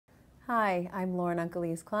Hi, I'm Lauren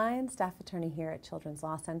Unkelese Klein, staff attorney here at Children's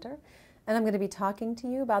Law Center, and I'm going to be talking to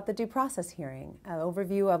you about the due process hearing, an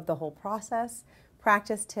overview of the whole process,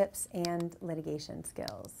 practice tips, and litigation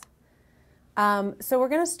skills. So we're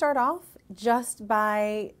going to start off just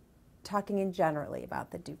by talking in generally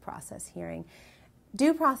about the due process hearing.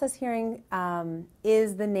 Due process hearing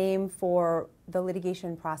is the name for the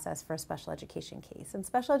litigation process for a special education case, and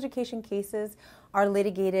special education cases are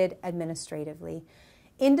litigated administratively.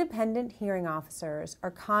 Independent hearing officers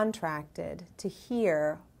are contracted to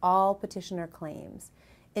hear all petitioner claims.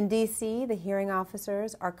 In D.C., the hearing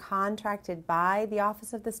officers are contracted by the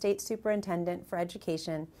Office of the State Superintendent for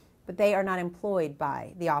Education, but they are not employed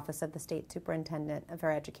by the Office of the State Superintendent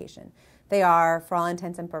for Education. They are, for all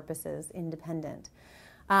intents and purposes, independent.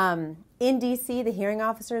 In D.C., the hearing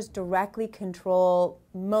officers directly control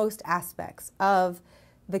most aspects of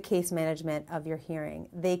the case management of your hearing.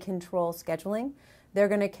 They control scheduling. They're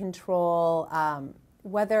going to control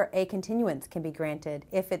whether a continuance can be granted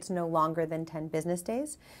if it's no longer than 10 business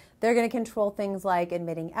days. They're going to control things like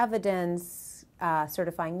admitting evidence,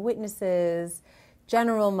 certifying witnesses,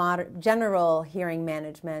 general hearing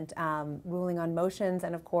management, ruling on motions,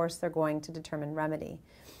 and of course they're going to determine remedy.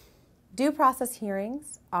 Due process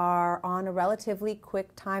hearings are on a relatively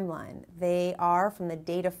quick timeline. They are from the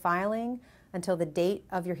date of filing until the date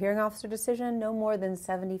of your hearing officer decision, no more than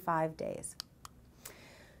 75 days.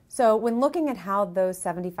 So when looking at how those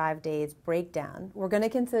 75 days break down, we're going to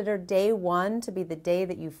consider day one to be the day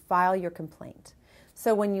that you file your complaint.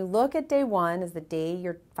 So when you look at day one as the day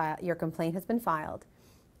your complaint has been filed,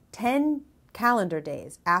 10 calendar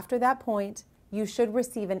days after that point, you should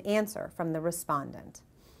receive an answer from the respondent.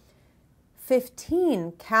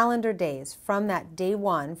 15 calendar days from that day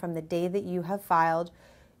one, from the day that you have filed,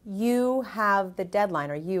 you have the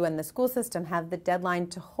deadline, or you and the school system have the deadline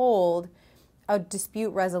to hold a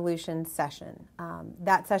dispute resolution session.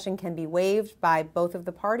 That session can be waived by both of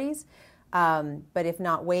the parties, but if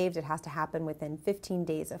not waived, it has to happen within 15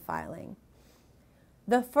 days of filing.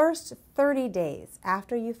 The first 30 days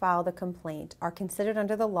after you file the complaint are considered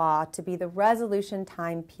under the law to be the resolution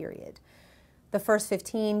time period. The first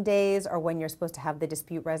 15 days are when you're supposed to have the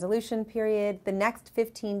dispute resolution period. The next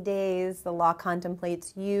 15 days, the law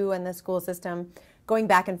contemplates you and the school system going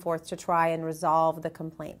back and forth to try and resolve the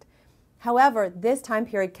complaint. However, this time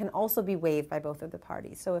period can also be waived by both of the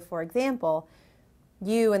parties. So if, for example,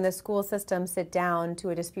 you and the school system sit down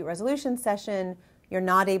to a dispute resolution session, you're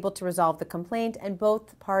not able to resolve the complaint, and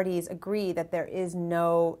both parties agree that there is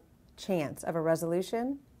no chance of a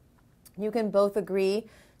resolution, you can both agree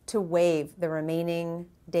to waive the remaining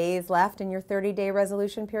days left in your 30-day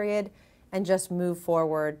resolution period and just move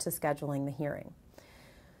forward to scheduling the hearing.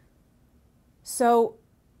 So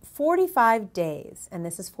 45 days, and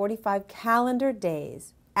this is 45 calendar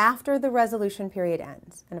days after the resolution period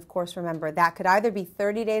ends. And of course, remember, that could either be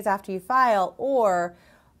 30 days after you file or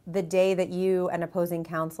the day that you and opposing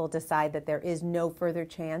counsel decide that there is no further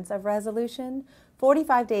chance of resolution.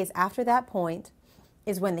 45 days after that point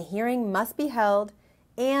is when the hearing must be held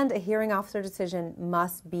and a hearing officer decision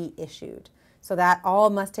must be issued. So that all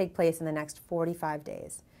must take place in the next 45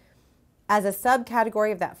 days. As a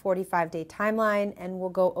subcategory of that 45-day timeline, and we'll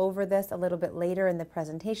go over this a little bit later in the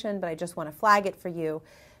presentation, but I just want to flag it for you,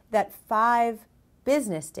 that 5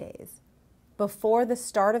 business days before the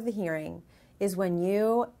start of the hearing is when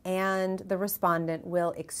you and the respondent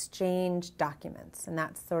will exchange documents, and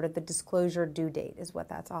that's sort of the disclosure due date is what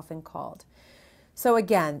that's often called. So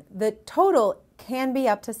again, the total can be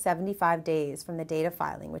up to 75 days from the date of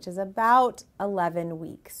filing, which is about 11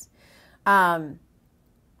 weeks.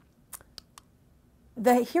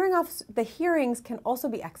 The hearings can also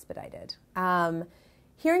be expedited.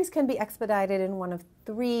 Hearings can be expedited in one of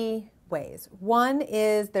 3 ways. One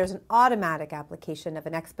is there's an automatic application of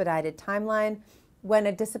an expedited timeline when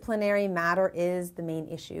a disciplinary matter is the main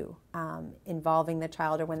issue involving the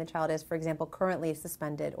child, or when the child is, for example, currently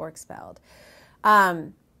suspended or expelled.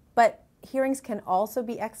 But hearings can also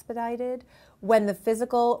be expedited when the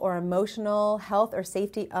physical or emotional health or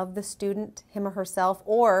safety of the student, him or herself,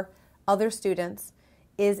 or other students,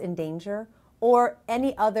 is in danger, or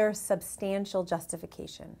any other substantial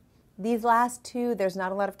justification. These last 2, there's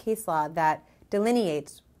not a lot of case law that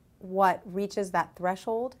delineates what reaches that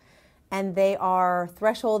threshold, and they are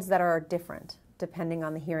thresholds that are different depending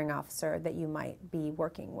on the hearing officer that you might be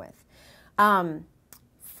working with.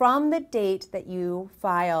 From the date that you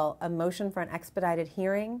file a motion for an expedited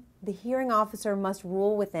hearing, the hearing officer must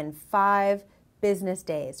rule within 5 business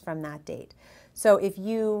days from that date. So if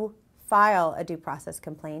you file a due process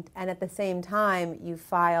complaint and at the same time you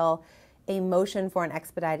file a motion for an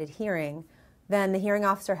expedited hearing, then the hearing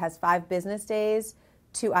officer has 5 business days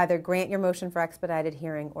to either grant your motion for expedited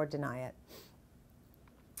hearing or deny it.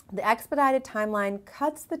 The expedited timeline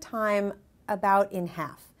cuts the time about in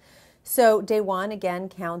half. So day 1, again,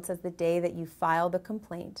 counts as the day that you file the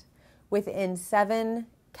complaint. Within 7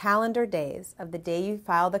 calendar days of the day you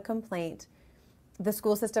file the complaint, the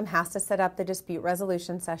school system has to set up the dispute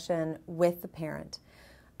resolution session with the parent.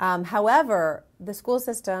 However, the school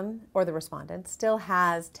system or the respondent still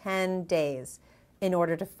has 10 days in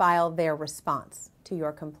order to file their response to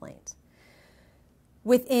your complaint.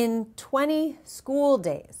 Within 20 school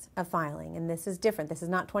days of filing, and this is different, this is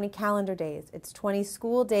not 20 calendar days, it's 20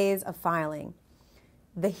 school days of filing,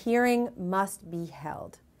 the hearing must be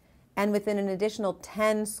held. And within an additional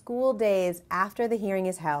 10 school days after the hearing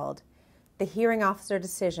is held, the hearing officer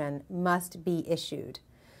decision must be issued.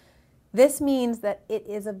 This means that it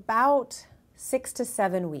is about 6 to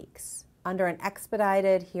 7 weeks under an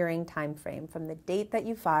expedited hearing time frame from the date that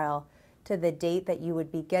you file to the date that you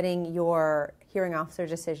would be getting your hearing officer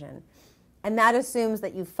decision. And that assumes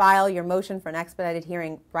that you file your motion for an expedited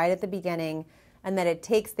hearing right at the beginning and that it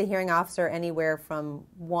takes the hearing officer anywhere from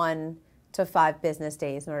 1 to 5 business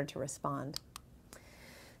days in order to respond.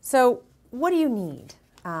 So what do you need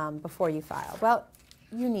before you file? Well,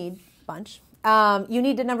 you need a bunch. You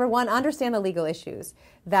need to, number 1, understand the legal issues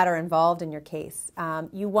that are involved in your case.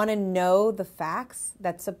 You want to know the facts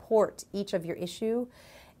that support each of your issue,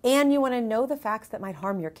 and you want to know the facts that might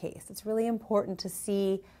harm your case. It's really important to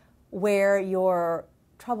see where your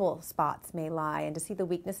trouble spots may lie and to see the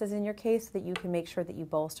weaknesses in your case so that you can make sure that you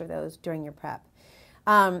bolster those during your prep.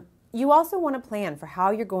 You also want to plan for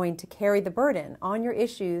how you're going to carry the burden on your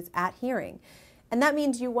issues at hearing. And that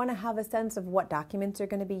means you want to have a sense of what documents you're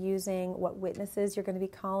going to be using, what witnesses you're going to be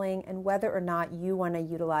calling, and whether or not you want to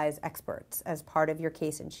utilize experts as part of your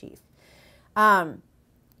case in chief.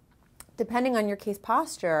 Depending on your case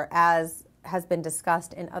posture, as has been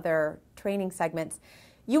discussed in other training segments,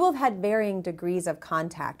 you will have had varying degrees of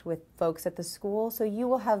contact with folks at the school, so you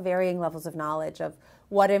will have varying levels of knowledge of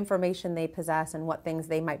what information they possess and what things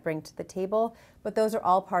they might bring to the table, but those are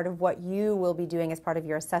all part of what you will be doing as part of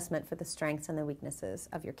your assessment for the strengths and the weaknesses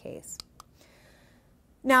of your case.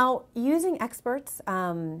 Now, using experts,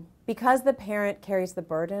 because the parent carries the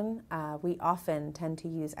burden, we often tend to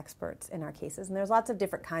use experts in our cases, and there's lots of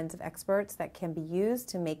different kinds of experts that can be used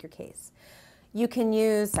to make your case. You can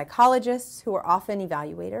use psychologists who are often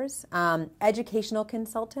evaluators, educational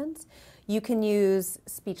consultants. You can use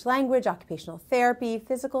speech language, occupational therapy,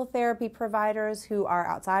 physical therapy providers who are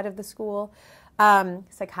outside of the school,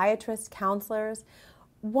 psychiatrists, counselors.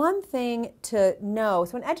 One thing to know,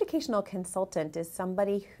 so an educational consultant is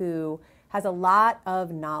somebody who has a lot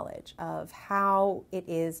of knowledge of how it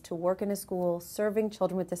is to work in a school serving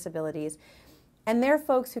children with disabilities, and they're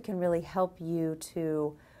folks who can really help you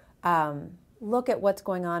to look at what's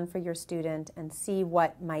going on for your student and see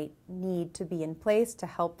what might need to be in place to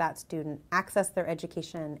help that student access their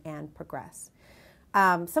education and progress.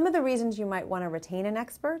 Some of the reasons you might want to retain an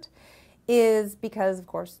expert is because, of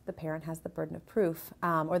course, the parent has the burden of proof,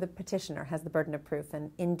 or the petitioner has the burden of proof,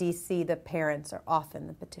 and in DC, the parents are often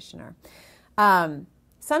the petitioner.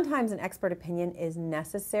 Sometimes an expert opinion is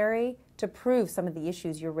necessary to prove some of the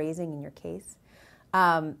issues you're raising in your case.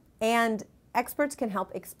 And experts can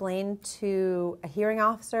help explain to a hearing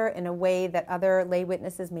officer in a way that other lay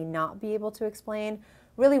witnesses may not be able to explain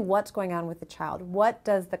really what's going on with the child. What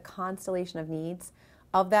does the constellation of needs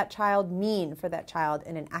of that child mean for that child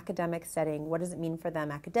in an academic setting? What does it mean for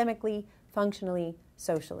them academically, functionally,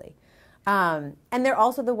 socially? And they're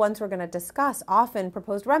also the ones who are going to discuss often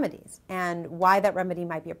proposed remedies and why that remedy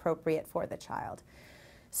might be appropriate for the child.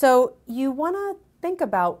 So you want to think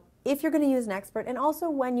about if you're going to use an expert, and also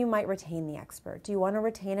when you might retain the expert. Do you want to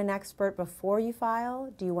retain an expert before you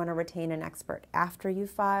file? Do you want to retain an expert after you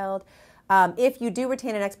filed? If you do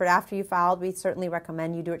retain an expert after you filed, we certainly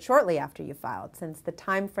recommend you do it shortly after you filed, since the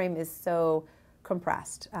time frame is so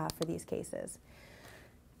compressed for these cases.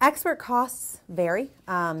 Expert costs vary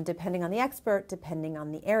depending on the expert, depending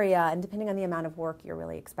on the area, and depending on the amount of work you're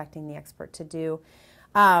really expecting the expert to do.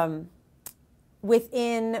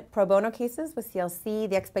 Within pro bono cases with CLC,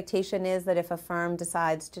 the expectation is that if a firm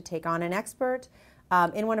decides to take on an expert,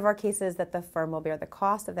 in one of our cases that the firm will bear the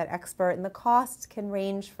cost of that expert, and the costs can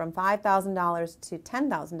range from $5,000 to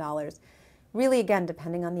 $10,000, really again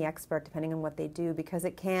depending on the expert, depending on what they do, because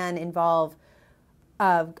it can involve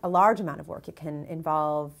a large amount of work. It can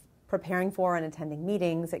involve preparing for and attending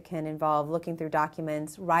meetings, it can involve looking through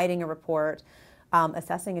documents, writing a report,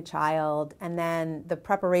 assessing a child, and then the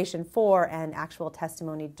preparation for and actual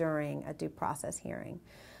testimony during a due process hearing.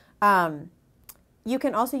 You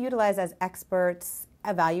can also utilize as experts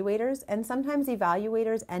evaluators, and sometimes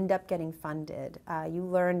evaluators end up getting funded. You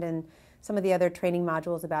learned in some of the other training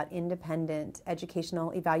modules about independent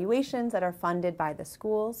educational evaluations that are funded by the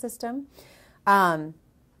school system. And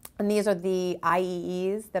these are the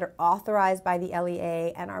IEEs that are authorized by the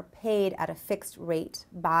LEA and are paid at a fixed rate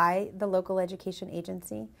by the local education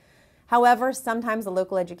agency. However, sometimes the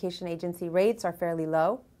local education agency rates are fairly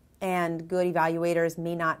low, and good evaluators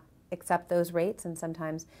may not accept those rates, and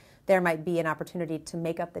sometimes there might be an opportunity to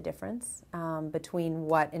make up the difference between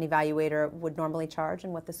what an evaluator would normally charge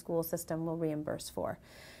and what the school system will reimburse for.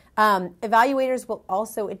 Evaluators will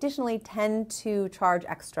also additionally tend to charge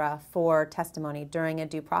extra for testimony during a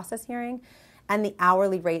due process hearing, and the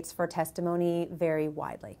hourly rates for testimony vary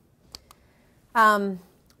widely.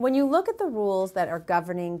 When you look at the rules that are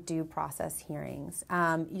governing due process hearings,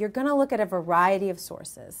 you're going to look at a variety of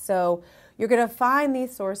sources. So you're going to find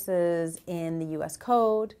these sources in the U.S.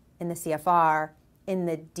 Code, in the CFR, in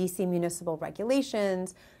the DC municipal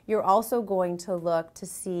regulations. You're also going to look to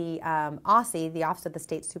see OSSE, the Office of the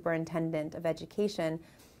State Superintendent of Education.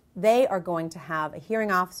 They are going to have a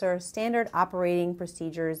hearing officer standard operating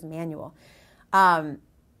procedures manual.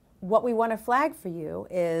 What we want to flag for you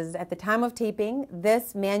is at the time of taping,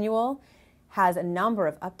 this manual has a number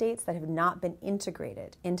of updates that have not been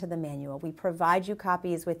integrated into the manual. We provide you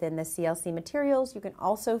copies within the CLC materials. You can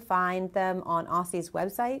also find them on OSSE's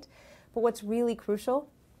website. But what's really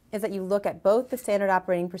crucial is that you look at both the standard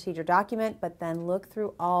operating procedure document, but then look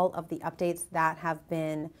through all of the updates that have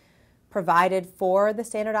been provided for the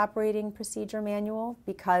standard operating procedure manual,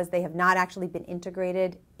 because they have not actually been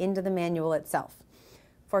integrated into the manual itself.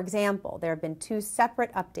 For example, there have been 2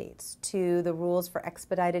 separate updates to the rules for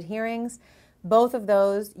expedited hearings. Both of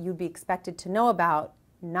those you'd be expected to know about.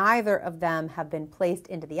 Neither of them have been placed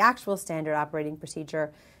into the actual standard operating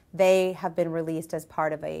procedure. They have been released as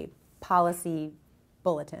part of a policy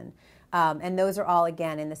bulletin. And those are all,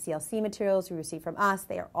 again, in the CLC materials you receive from us.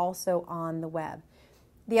 They are also on the web.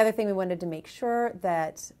 The other thing we wanted to make sure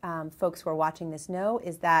that folks who are watching this know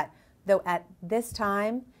is that though at this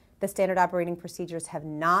time the standard operating procedures have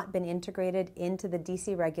not been integrated into the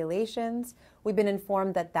DC regulations, we've been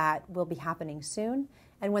informed that that will be happening soon,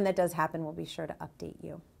 and when that does happen, we'll be sure to update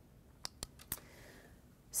you.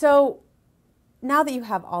 So now that you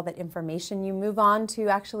have all that information, you move on to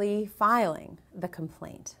actually filing the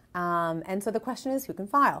complaint. And so the question is, who can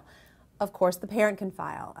file? Of course, the parent can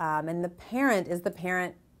file, and the parent is the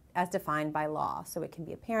parent as defined by law. So it can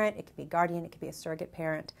be a parent, it can be a guardian, it can be a surrogate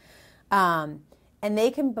parent. And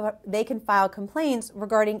they can file complaints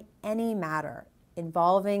regarding any matter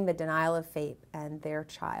involving the denial of FAPE and their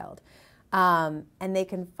child. And they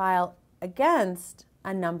can file against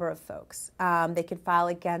a number of folks. They can file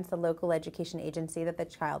against the local education agency that the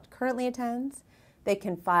child currently attends. They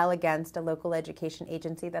can file against a local education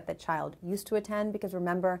agency that the child used to attend, because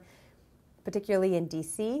remember, particularly in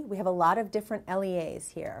DC, we have a lot of different LEAs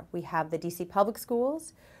here. We have the DC public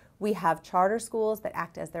schools. We have charter schools that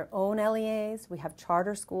act as their own LEAs. We have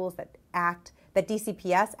charter schools that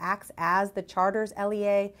DCPS acts as the charter's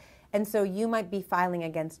LEA. And so you might be filing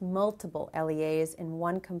against multiple LEAs in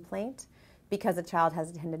one complaint because a child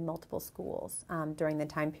has attended multiple schools during the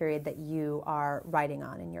time period that you are writing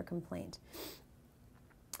on in your complaint.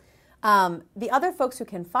 The other folks who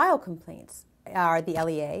can file complaints are the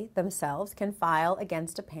LEA themselves can file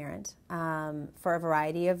against a parent for a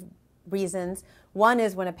variety of reasons. One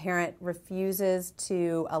is when a parent refuses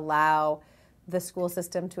to allow the school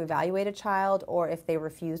system to evaluate a child, or if they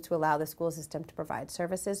refuse to allow the school system to provide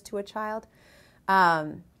services to a child.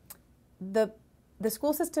 The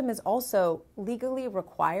school system is also legally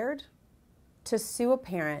required to sue a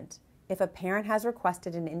parent if a parent has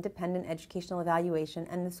requested an independent educational evaluation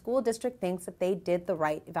and the school district thinks that they did the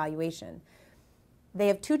right evaluation. They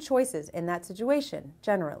have 2 choices in that situation,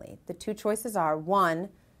 generally. The 2 choices are, 1,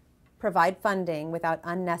 provide funding without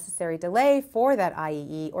unnecessary delay for that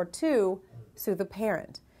IEE, or 2, sue the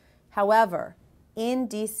parent. However, in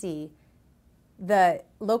DC, the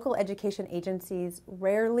local education agencies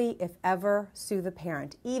rarely, if ever, sue the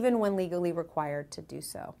parent, even when legally required to do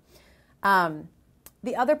so.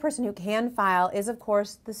 The other person who can file is, of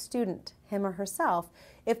course, the student, him or herself,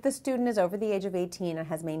 if the student is over the age of 18 and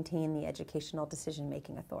has maintained the educational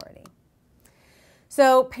decision-making authority.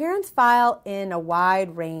 So parents file in a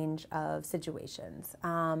wide range of situations,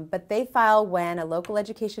 but they file when a local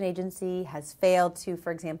education agency has failed to,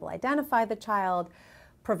 for example, identify the child,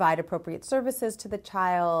 provide appropriate services to the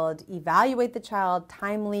child, evaluate the child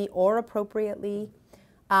timely or appropriately,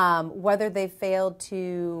 whether they failed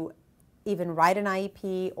to even write an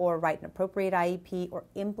IEP or write an appropriate IEP or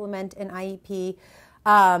implement an IEP,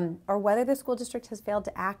 or whether the school district has failed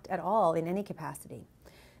to act at all in any capacity.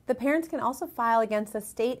 The parents can also file against the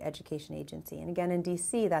state education agency. And again, in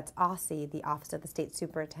DC, that's OSSE, the Office of the State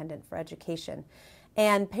Superintendent for Education.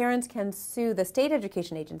 And parents can sue the state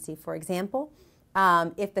education agency, for example,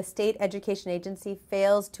 if the state education agency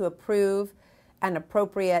fails to approve an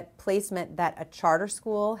appropriate placement that a charter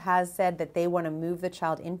school has said that they want to move the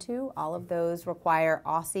child into. All of those require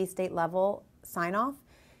OSSE state level sign off.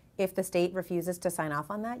 If the state refuses to sign off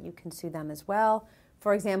on that, you can sue them as well.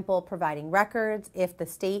 For example, providing records. If the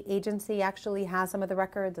state agency actually has some of the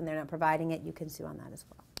records and they're not providing it, you can sue on that as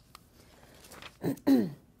well.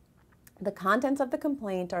 The contents of the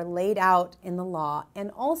complaint are laid out in the law,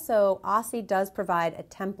 and also OSSE does provide a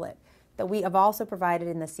template that we have also provided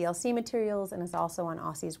in the CLC materials and is also on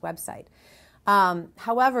OSSE's website.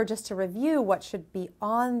 However, just to review what should be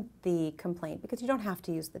on the complaint, because you don't have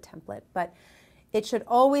to use the template, but it should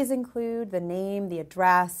always include the name, the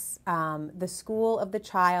address, the school of the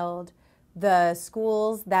child, the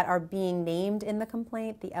schools that are being named in the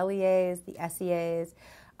complaint, the LEAs, the SEAs.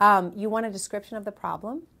 You want a description of the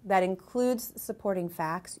problem that includes supporting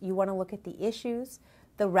facts. You want to look at the issues,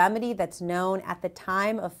 the remedy that's known at the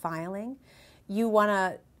time of filing. You want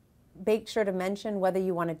to make sure to mention whether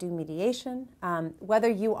you want to do mediation, whether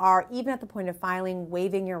you are, even at the point of filing,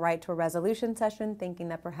 waiving your right to a resolution session, thinking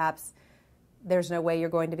that perhaps there's no way you're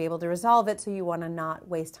going to be able to resolve it, so you want to not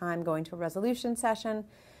waste time going to a resolution session.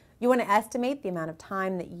 You want to estimate the amount of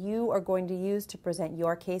time that you are going to use to present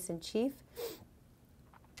your case in chief.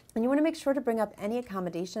 And you want to make sure to bring up any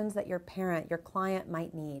accommodations that your parent, your client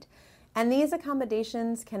might need. And these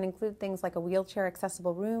accommodations can include things like a wheelchair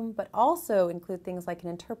accessible room, but also include things like an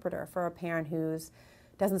interpreter for a parent who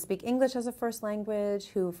doesn't speak English as a first language,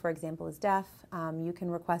 who, for example, is deaf. You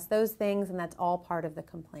can request those things, and that's all part of the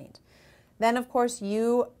complaint. Then, of course,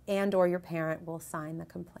 you and or your parent will sign the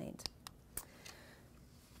complaint.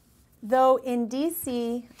 Though in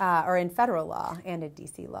DC, or in federal law and in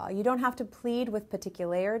DC law, you don't have to plead with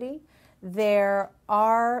particularity, there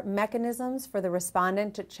are mechanisms for the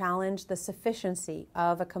respondent to challenge the sufficiency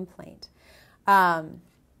of a complaint.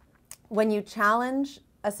 When you challenge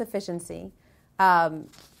a sufficiency,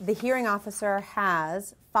 the hearing officer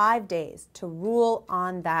has 5 days to rule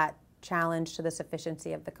on that challenge to the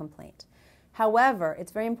sufficiency of the complaint. However,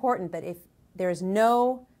 it's very important that if there's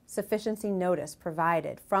no sufficiency notice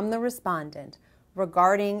provided from the respondent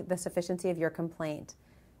regarding the sufficiency of your complaint,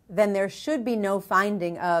 then there should be no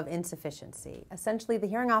finding of insufficiency. Essentially, the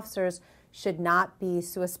hearing officers should not be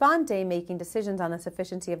sua sponte making decisions on the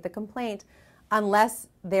sufficiency of the complaint unless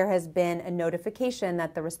there has been a notification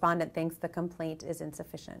that the respondent thinks the complaint is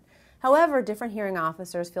insufficient. However, different hearing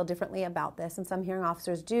officers feel differently about this, and some hearing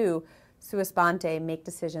officers do sua sponte make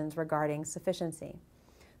decisions regarding sufficiency.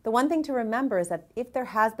 The one thing to remember is that if there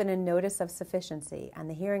has been a notice of sufficiency and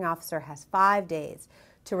the hearing officer has 5 days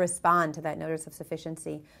to respond to that notice of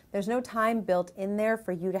sufficiency, there's no time built in there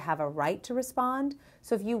for you to have a right to respond.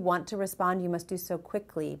 So if you want to respond, you must do so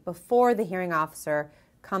quickly before the hearing officer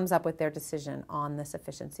comes up with their decision on the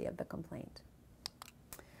sufficiency of the complaint.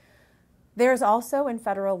 There's also in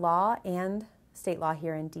federal law and state law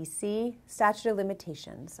here in DC, statute of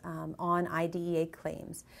limitations on IDEA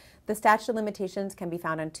claims. The statute of limitations can be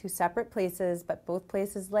found in 2 separate places, but both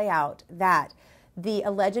places lay out that the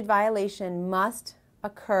alleged violation must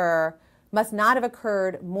not have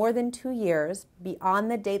occurred more than 2 years beyond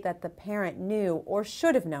the date that the parent knew or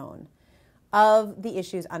should have known of the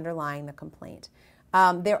issues underlying the complaint.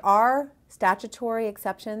 There are statutory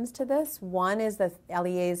exceptions to this. One is the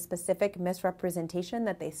LEA's specific misrepresentation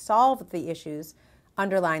that they solved the issues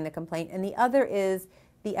underlying the complaint, and the other is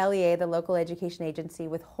the LEA, the local education agency,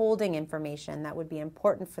 withholding information that would be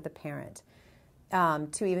important for the parent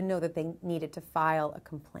to even know that they needed to file a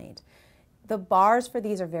complaint. The bars for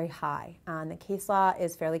these are very high. The case law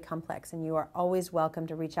is fairly complex, and you are always welcome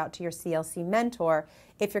to reach out to your CLC mentor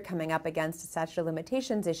if you're coming up against a statute of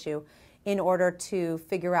limitations issue in order to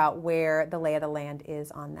figure out where the lay of the land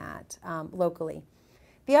is on that locally.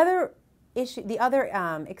 The other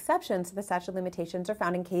exceptions to the statute of limitations are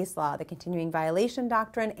found in case law, the continuing violation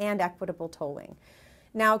doctrine and equitable tolling.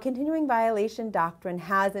 Now, continuing violation doctrine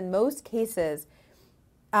has in most cases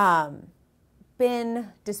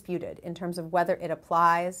been disputed in terms of whether it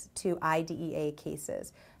applies to IDEA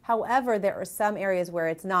cases. However, there are some areas where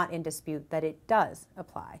it's not in dispute that it does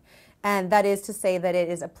apply. And that is to say that it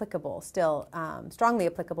is applicable, still strongly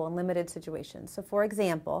applicable in limited situations. So for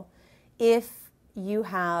example, if you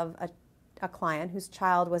have a client whose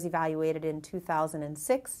child was evaluated in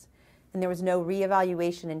 2006 and there was no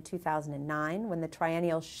reevaluation in 2009 when the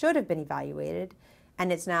triennial should have been evaluated,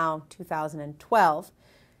 and it's now 2012,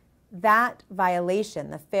 that violation,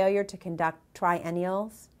 the failure to conduct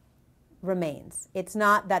triennials, remains. It's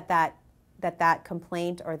not that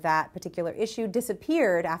complaint or that particular issue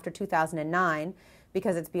disappeared after 2009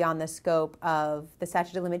 because it's beyond the scope of the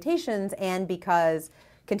statute of limitations and because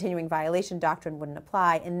continuing violation doctrine wouldn't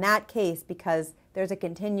apply. In that case, because there's a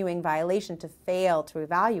continuing violation to fail to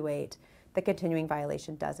evaluate, the continuing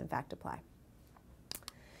violation does in fact apply.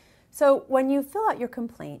 So when you fill out your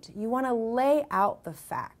complaint, you want to lay out the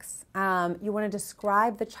facts. You want to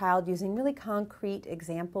describe the child using really concrete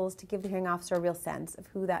examples to give the hearing officer a real sense of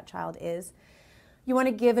who that child is. You want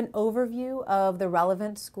to give an overview of the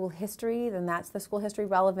relevant school history, then that's the school history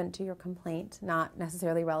relevant to your complaint, not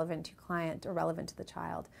necessarily relevant to your client or relevant to the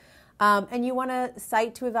child. And you want to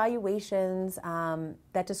cite to evaluations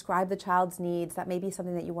that describe the child's needs. That may be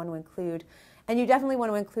something that you want to include. And you definitely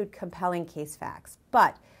want to include compelling case facts.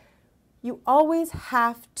 But you always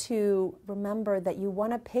have to remember that you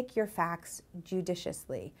want to pick your facts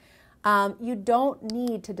judiciously. You don't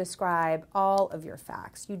need to describe all of your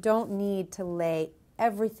facts. You don't need to lay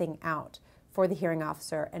everything out for the hearing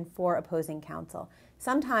officer and for opposing counsel.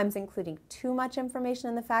 Sometimes including too much information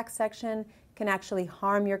in the facts section can actually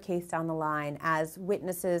harm your case down the line as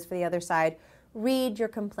witnesses for the other side read your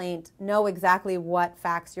complaint, know exactly what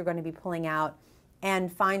facts you're going to be pulling out,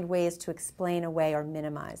 and find ways to explain away or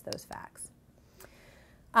minimize those facts.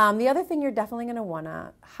 The other thing you're definitely going to want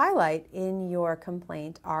to highlight in your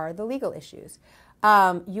complaint are the legal issues.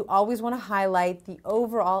 You always want to highlight the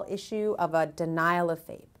overall issue of a denial of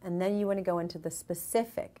FAPE, and then you want to go into the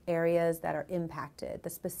specific areas that are impacted, the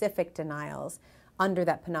specific denials under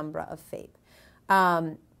that penumbra of FAPE.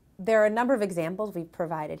 There are a number of examples we've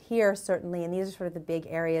provided here, certainly, and these are sort of the big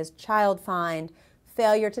areas: child find,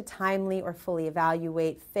 failure to timely or fully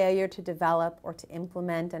evaluate, failure to develop or to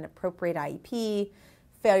implement an appropriate IEP,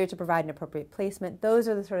 failure to provide an appropriate placement. Those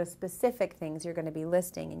are the sort of specific things you're going to be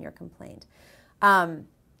listing in your complaint.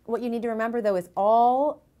 What you need to remember, though, is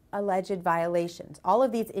all alleged violations, all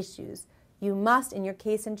of these issues, you must, in your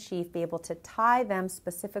case in chief, be able to tie them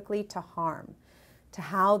specifically to harm, to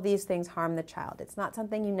how these things harm the child. It's not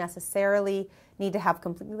something you necessarily need to have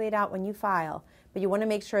completely laid out when you file, but you want to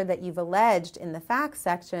make sure that you've alleged in the facts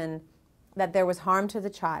section that there was harm to the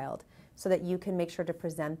child so that you can make sure to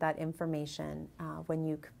present that information when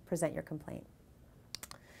you present your complaint.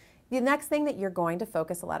 The next thing that you're going to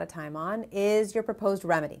focus a lot of time on is your proposed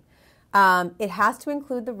remedy. It has to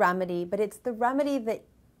include the remedy, but it's the remedy that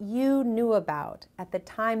you knew about at the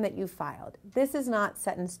time that you filed. This is not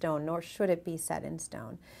set in stone, nor should it be set in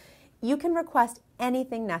stone. You can request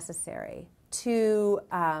anything necessary to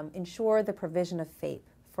ensure the provision of FAPE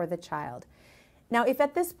for the child. Now, if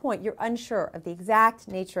at this point you're unsure of the exact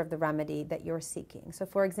nature of the remedy that you're seeking, so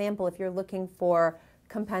for example, if you're looking for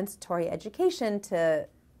compensatory education to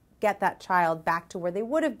get that child back to where they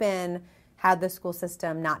would have been had the school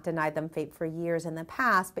system not denied them FAPE for years in the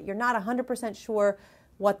past, but you're not 100% sure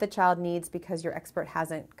what the child needs because your expert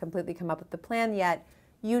hasn't completely come up with the plan yet,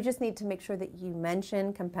 you just need to make sure that you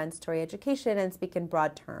mention compensatory education and speak in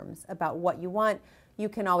broad terms about what you want. You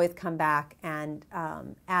can always come back and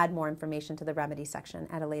add more information to the remedy section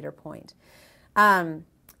at a later point.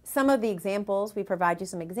 Some of the examples, we provide you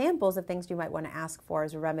some examples of things you might want to ask for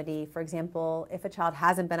as a remedy. For example, if a child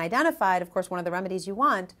hasn't been identified, of course, one of the remedies you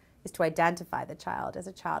want is to identify the child as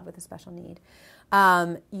a child with a special need.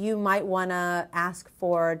 You might want to ask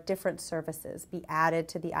for different services be added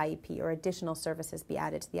to the IEP or additional services be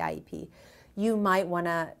added to the IEP. You might want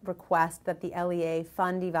to request that the LEA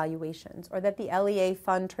fund evaluations or that the LEA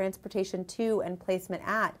fund transportation to and placement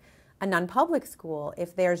at a non-public school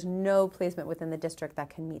if there's no placement within the district that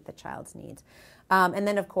can meet the child's needs. And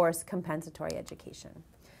then, of course, compensatory education.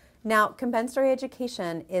 Now, compensatory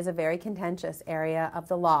education is a very contentious area of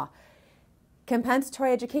the law.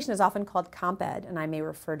 Compensatory education is often called comp ed, and I may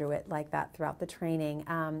refer to it like that throughout the training.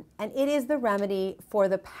 And it is the remedy for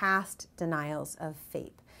the past denials of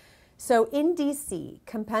FAPE. So in DC,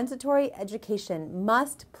 compensatory education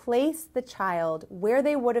must place the child where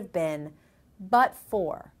they would have been but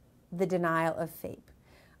for the denial of FAPE.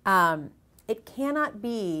 It cannot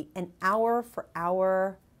be an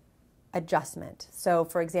hour-for-hour adjustment. So,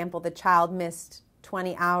 for example, the child missed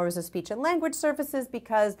 20 hours of speech and language services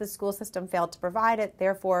because the school system failed to provide it.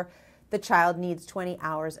 Therefore, the child needs 20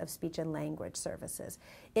 hours of speech and language services.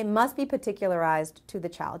 It must be particularized to the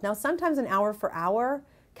child. Now, sometimes an hour-for-hour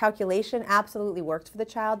calculation absolutely works for the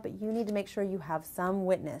child, but you need to make sure you have some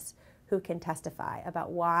witness who can testify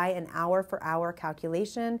about why an hour-for-hour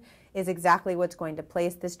calculation is exactly what's going to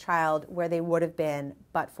place this child where they would have been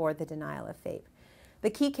but for the denial of FAPE. The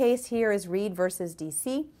key case here is Reed versus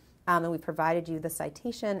DC, and we provided you the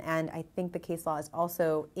citation, and I think the case law is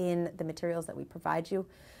also in the materials that we provide you.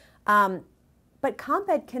 But comp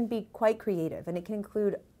ed can be quite creative, and it can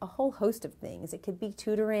include a whole host of things. It could be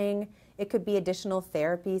tutoring, it could be additional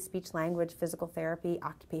therapy, speech language, physical therapy,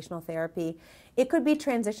 occupational therapy. It could be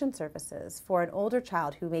transition services for an older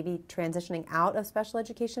child who may be transitioning out of special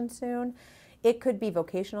education soon. It could be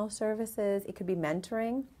vocational services, it could be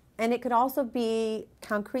mentoring, and it could also be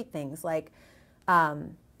concrete things like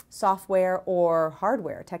software or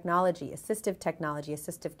hardware, technology,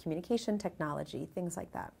 assistive communication technology, things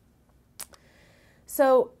like that.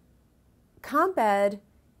 So comp ed,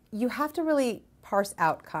 you have to really parse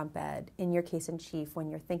out comp ed in your case in chief when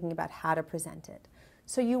you're thinking about how to present it.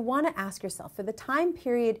 So you want to ask yourself, for the time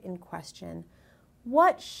period in question,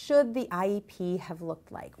 what should the IEP have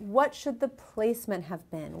looked like? What should the placement have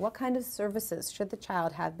been? What kind of services should the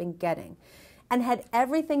child have been getting? And had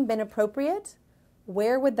everything been appropriate,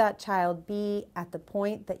 where would that child be at the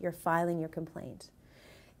point that you're filing your complaint?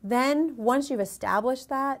 Then, once you've established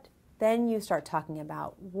that, then you start talking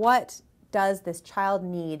about what does this child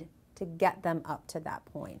need to get them up to that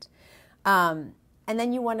point. And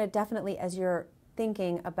then you want to definitely, as you're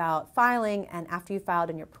thinking about filing and after you filed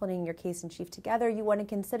and you're putting your case in chief together, you want to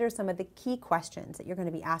consider some of the key questions that you're going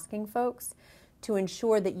to be asking folks to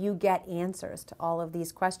ensure that you get answers to all of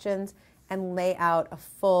these questions and lay out a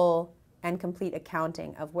full and complete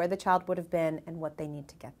accounting of where the child would have been and what they need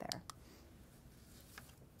to get there.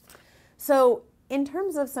 So, in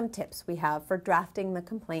terms of some tips we have for drafting the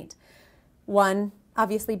complaint, one,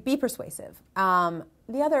 obviously be persuasive.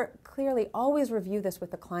 The other, clearly always review this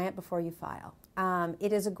with the client before you file.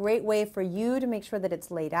 It is a great way for you to make sure that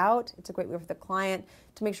it's laid out. It's a great way for the client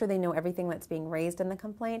to make sure they know everything that's being raised in the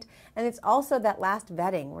complaint. And it's also that last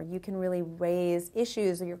vetting where you can really raise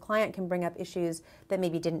issues, or your client can bring up issues that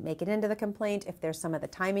maybe didn't make it into the complaint. If there's some of the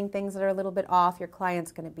timing things that are a little bit off, your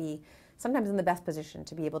client's going to be sometimes in the best position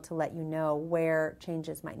to be able to let you know where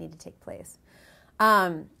changes might need to take place.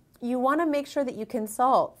 You want to make sure that you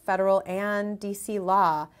consult federal and DC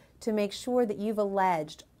law to make sure that you've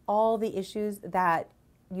alleged all the issues that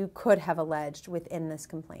you could have alleged within this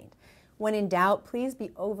complaint. When in doubt, please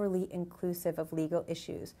be overly inclusive of legal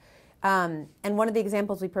issues. And one of the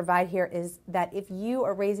examples we provide here is that if you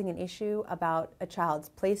are raising an issue about a child's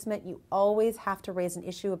placement, you always have to raise an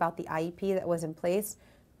issue about the IEP that was in place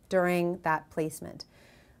during that placement.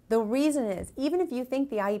 The reason is, even if you think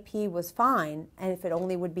the IEP was fine and if it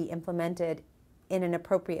only would be implemented in an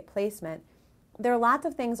appropriate placement, there are lots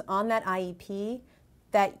of things on that IEP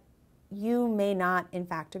that you may not in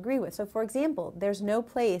fact agree with. So for example, there's no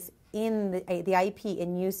place in the IEP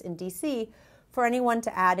in use in DC for anyone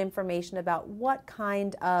to add information about what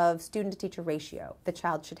kind of student-to-teacher ratio the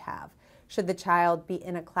child should have. Should the child be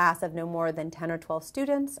in a class of no more than 10 or 12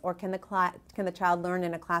 students, or can the child learn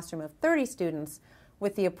in a classroom of 30 students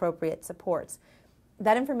with the appropriate supports?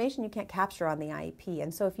 That information you can't capture on the IEP.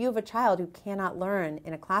 And so if you have a child who cannot learn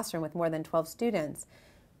in a classroom with more than 12 students,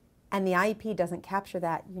 and the IEP doesn't capture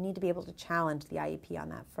that, you need to be able to challenge the IEP on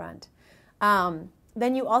that front.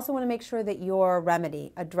 Then you also want to make sure that your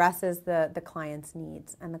remedy addresses the client's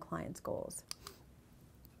needs and the client's goals.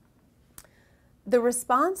 The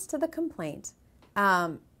response to the complaint,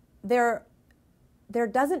 there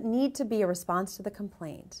doesn't need to be a response to the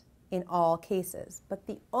complaint in all cases, but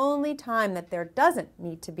the only time that there doesn't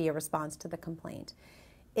need to be a response to the complaint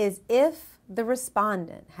is if the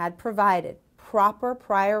respondent had provided proper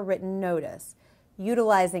prior written notice,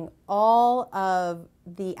 utilizing all of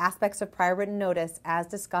the aspects of prior written notice as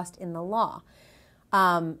discussed in the law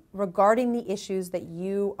regarding the issues that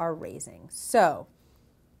you are raising. So,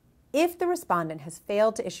 if the respondent has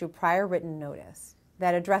failed to issue prior written notice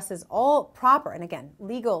that addresses all proper, and again,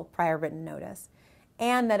 legal prior written notice,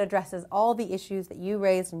 and that addresses all the issues that you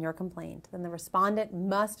raised in your complaint, then the respondent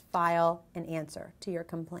must file an answer to your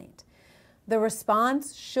complaint. The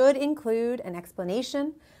response should include an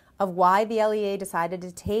explanation of why the LEA decided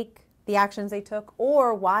to take the actions they took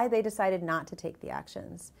or why they decided not to take the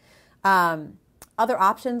actions. Other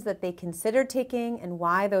options that they considered taking and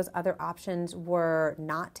why those other options were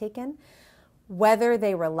not taken, whether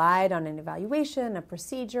they relied on an evaluation, a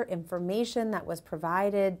procedure, information that was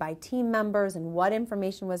provided by team members and what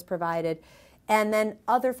information was provided, and then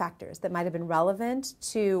other factors that might have been relevant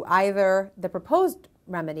to either the proposed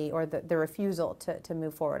remedy or the refusal to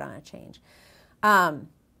move forward on a change.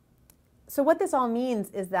 So what this all means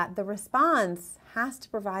is that the response has to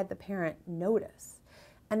provide the parent notice.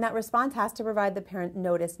 And that response has to provide the parent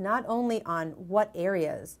notice not only on what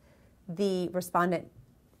areas the respondent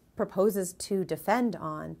proposes to defend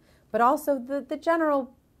on, but also the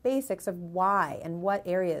general basics of why and what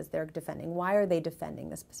areas they're defending. Why are they defending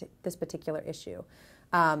this particular issue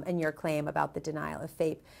and your claim about the denial of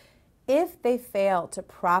FAPE? If they fail to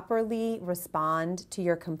properly respond to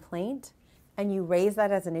your complaint and you raise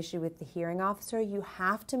that as an issue with the hearing officer, you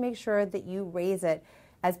have to make sure that you raise it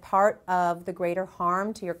as part of the greater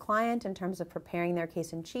harm to your client in terms of preparing their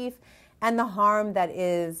case in chief and the harm that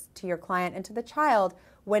is to your client and to the child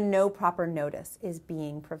when no proper notice is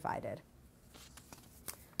being provided.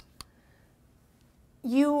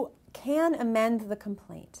 You can amend the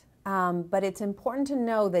complaint, but it's important to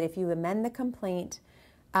know that if you amend the complaint,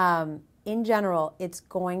 in general, it's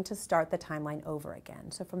going to start the timeline over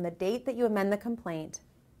again. So from the date that you amend the complaint,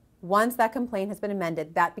 once that complaint has been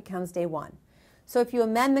amended, that becomes day one. So if you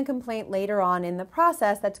amend the complaint later on in the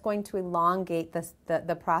process, that's going to elongate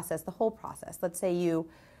the process, the whole process. Let's say you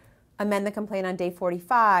amend the complaint on day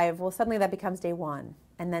 45, well, suddenly that becomes day one.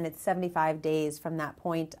 And then it's 75 days from that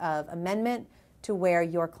point of amendment to where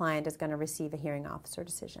your client is going to receive a hearing officer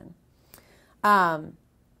decision.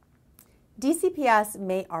 DCPS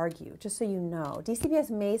may argue, just so you know, DCPS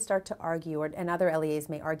may start to argue, and other LEAs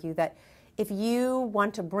may argue, that if you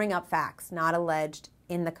want to bring up facts not alleged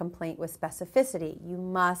in the complaint with specificity, you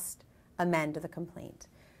must amend the complaint.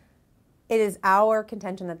 It is our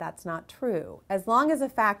contention that that's not true. As long as a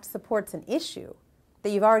fact supports an issue that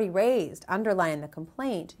you've already raised underlying the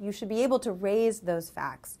complaint, you should be able to raise those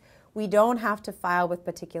facts. We don't have to file with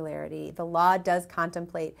particularity. The law does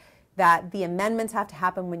contemplate that the amendments have to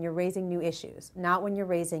happen when you're raising new issues, not when you're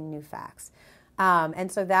raising new facts. And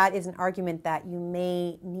so that is an argument that you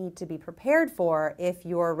may need to be prepared for if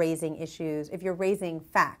you're raising issues, if you're raising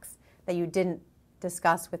facts that you didn't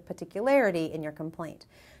discuss with particularity in your complaint.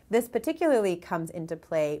 This particularly comes into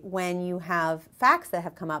play when you have facts that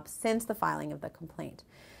have come up since the filing of the complaint.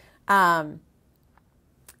 And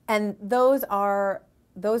those are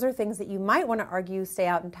things that you might want to argue stay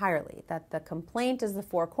out entirely, that the complaint is the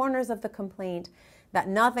four corners of the complaint, that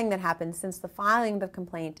nothing that happened since the filing of the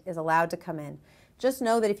complaint is allowed to come in. Just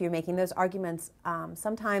know that if you're making those arguments,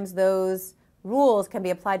 sometimes those rules can be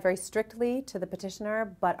applied very strictly to the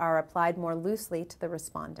petitioner, but are applied more loosely to the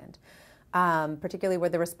respondent, particularly where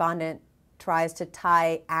the respondent tries to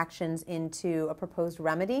tie actions into a proposed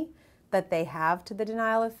remedy that they have to the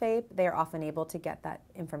denial of FAPE. They are often able to get that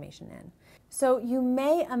information in. So you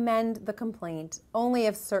may amend the complaint only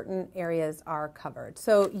if certain areas are covered.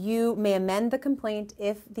 So you may amend the complaint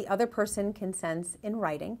if the other person consents in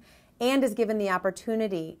writing and is given the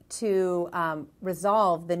opportunity to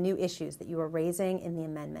resolve the new issues that you are raising in the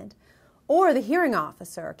amendment. Or the hearing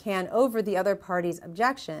officer can, over the other party's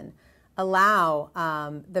objection, allow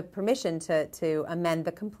the permission to amend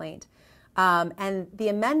the complaint. And the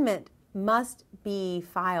amendment must be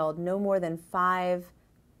filed no more than 5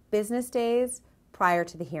 business days prior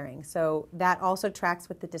to the hearing. So that also tracks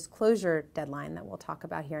with the disclosure deadline that we'll talk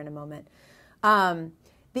about here in a moment.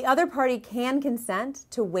 The other party can consent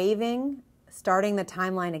to waiving starting the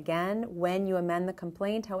timeline again when you amend the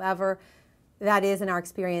complaint. However, that is, in our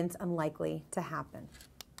experience, unlikely to happen.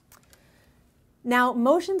 Now,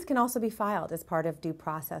 motions can also be filed as part of due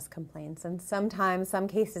process complaints, and sometimes some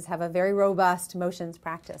cases have a very robust motions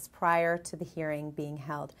practice prior to the hearing being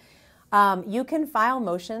held. You can file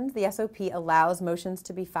motions. The SOP allows motions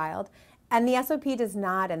to be filed, and the SOP does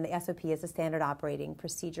not, and the SOP is the standard operating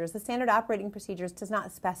procedures. The standard operating procedures does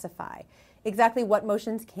not specify exactly what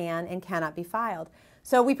motions can and cannot be filed.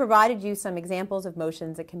 So we provided you some examples of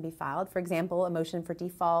motions that can be filed. For example, a motion for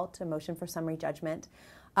default, a motion for summary judgment,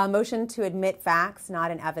 a motion to admit facts not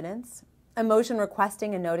in evidence, a motion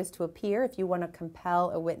requesting a notice to appear if you want to compel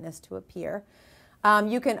a witness to appear.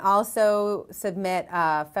 You can also submit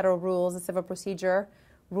Federal Rules of Civil Procedure,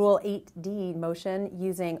 Rule 8D motion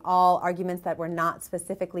using all arguments that were not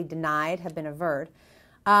specifically denied have been averred,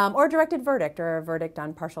 or a directed verdict or a verdict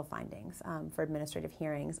on partial findings for administrative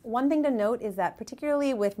hearings. One thing to note is that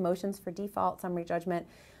particularly with motions for default, summary judgment,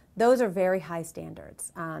 those are very high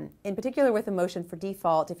standards. In particular with a motion for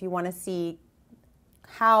default, if you want to see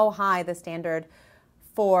how high the standard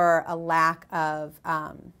for a lack of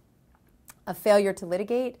a failure to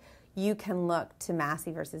litigate, you can look to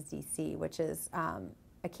Massey versus DC, which is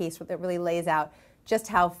a case that really lays out just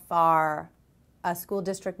how far a school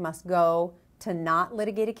district must go to not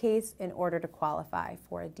litigate a case in order to qualify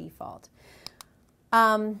for a default.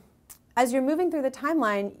 As you're moving through the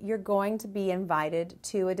timeline, you're going to be invited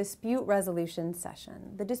to a dispute resolution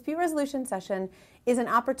session. The dispute resolution session is an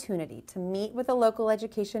opportunity to meet with a local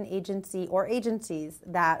education agency or agencies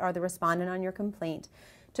that are the respondent on your complaint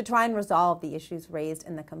to try and resolve the issues raised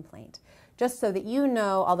in the complaint. Just so that you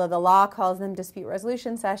know, although the law calls them dispute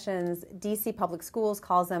resolution sessions, DC Public Schools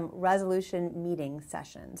calls them resolution meeting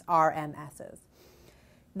sessions, RMSs.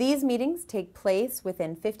 These meetings take place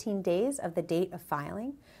within 15 days of the date of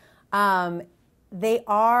filing. They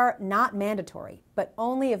are not mandatory, but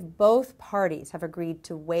only if both parties have agreed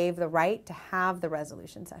to waive the right to have the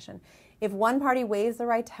resolution session. If one party waives the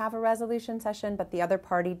right to have a resolution session, but the other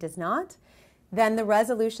party does not, then the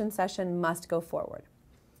resolution session must go forward.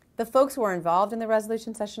 The folks who are involved in the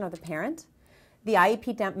resolution session are the parent, the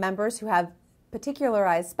IEP members who have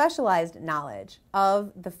particularized, specialized knowledge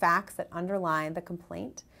of the facts that underlie the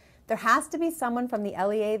complaint. There has to be someone from the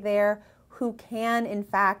LEA there who can, in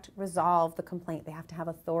fact, resolve the complaint. They have to have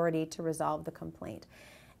authority to resolve the complaint.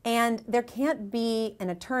 And there can't be an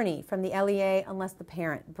attorney from the LEA unless the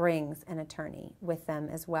parent brings an attorney with them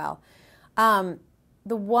as well.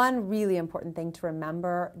 The one really important thing to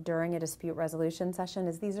remember during a dispute resolution session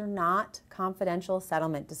is these are not confidential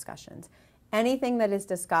settlement discussions. Anything that is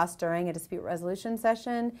discussed during a dispute resolution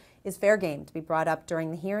session is fair game to be brought up during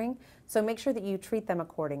the hearing, so make sure that you treat them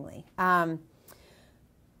accordingly.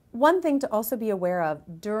 One thing to also be aware of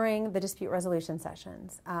during the dispute resolution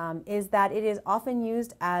sessions is that it is often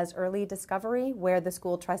used as early discovery, where the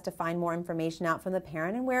school tries to find more information out from the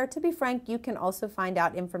parent, and where, to be frank, you can also find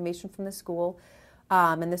out information from the school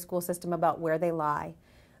and the school system about where they lie.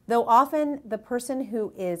 Though often the person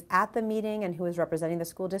who is at the meeting and who is representing the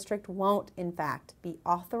school district won't, in fact, be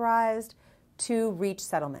authorized to reach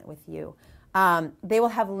settlement with you. They will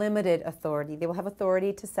have limited authority. They will have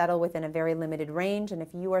authority to settle within a very limited range, and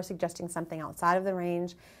if you are suggesting something outside of the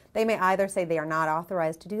range, they may either say they are not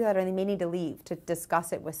authorized to do that, or they may need to leave to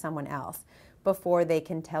discuss it with someone else before they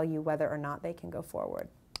can tell you whether or not they can go forward.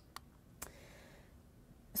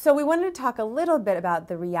 So we wanted to talk a little bit about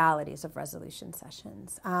the realities of resolution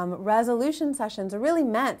sessions. Resolution sessions are really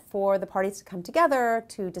meant for the parties to come together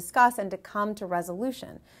to discuss and to come to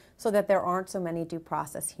resolution so that there aren't so many due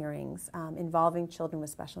process hearings involving children with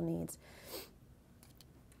special needs.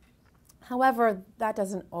 However, that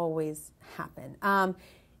doesn't always happen.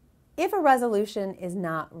 If a resolution is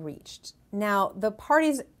not reached, now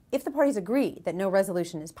if the parties agree that no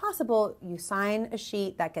resolution is possible, you sign a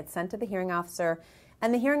sheet that gets sent to the hearing officer,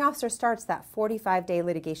 and the hearing officer starts that 45-day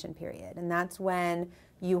litigation period, and that's when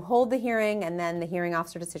you hold the hearing, and then the hearing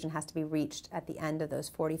officer decision has to be reached at the end of those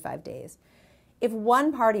 45 days. If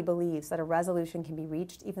one party believes that a resolution can be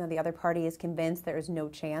reached, even though the other party is convinced there is no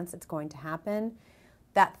chance it's going to happen,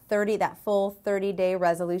 that full 30-day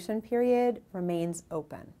resolution period remains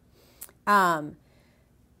open.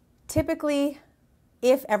 Typically,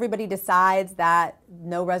 if everybody decides that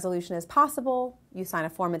no resolution is possible, you sign a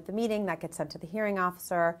form at the meeting that gets sent to the hearing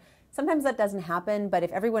officer. Sometimes that doesn't happen, but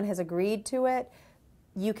if everyone has agreed to it,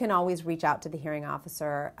 you can always reach out to the hearing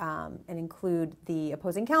officer and include the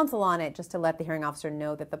opposing counsel on it, just to let the hearing officer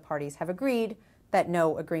know that the parties have agreed that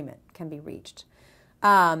no agreement can be reached.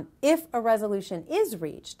 If a resolution is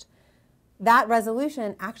reached, that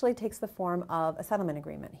resolution actually takes the form of a settlement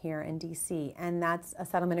agreement here in DC, and that's a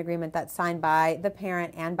settlement agreement that's signed by the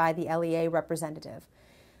parent and by the LEA representative.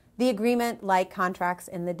 The agreement, like contracts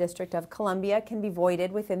in the District of Columbia, can be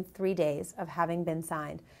voided within 3 days of having been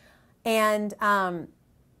signed. And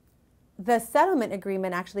the settlement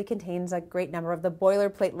agreement actually contains a great number of the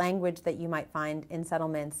boilerplate language that you might find in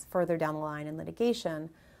settlements further down the line in litigation.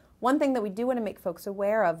 One thing that we do want to make folks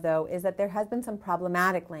aware of, though, is that there has been some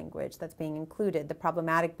problematic language that's being included, the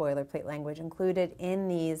problematic boilerplate language included in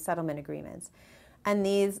these settlement agreements. And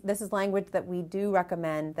this is language that we do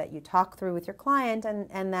recommend that you talk through with your client,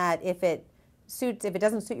 and that if it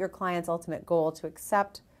doesn't suit your client's ultimate goal to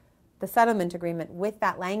accept the settlement agreement with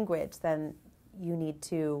that language, then you need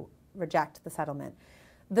to reject the settlement.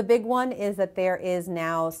 The big one is that there is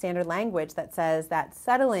now standard language that says that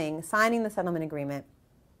signing the settlement agreement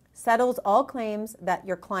settles all claims that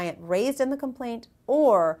your client raised in the complaint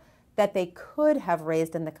or that they could have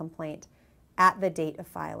raised in the complaint at the date of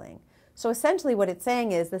filing. So essentially what it's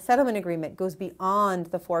saying is the settlement agreement goes beyond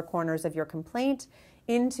the four corners of your complaint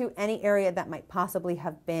into any area that might possibly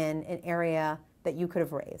have been an area that you could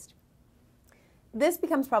have raised. This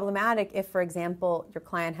becomes problematic if, for example, your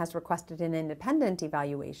client has requested an independent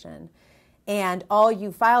evaluation and all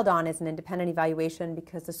you filed on is an independent evaluation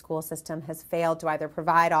because the school system has failed to either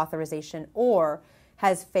provide authorization or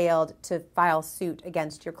has failed to file suit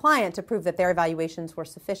against your client to prove that their evaluations were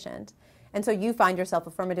sufficient. And so you find yourself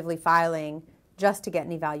affirmatively filing just to get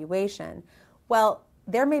an evaluation. Well,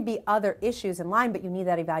 there may be other issues in line, but you need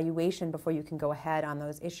that evaluation before you can go ahead on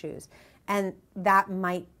those issues. And that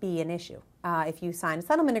might be an issue. If you sign a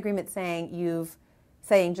settlement agreement saying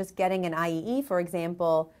just getting an IEE, for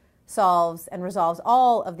example, solves and resolves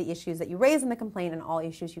all of the issues that you raise in the complaint and all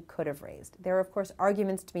issues you could have raised. There are, of course,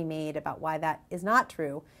 arguments to be made about why that is not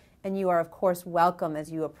true, and you are, of course, welcome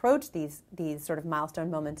as you approach these sort of milestone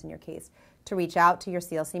moments in your case to reach out to your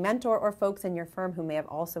CLC mentor or folks in your firm who may have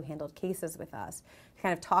also handled cases with us to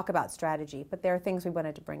kind of talk about strategy. But there are things we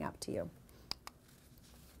wanted to bring up to you.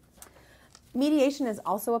 Mediation is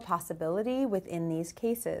also a possibility within these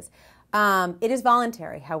cases. It is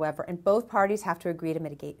voluntary, however, and both parties have to agree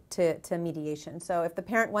to mediation. So if the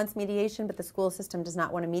parent wants mediation but the school system does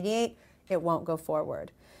not want to mediate, it won't go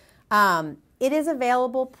forward. It is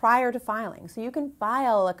available prior to filing. So you can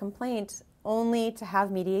file a complaint only to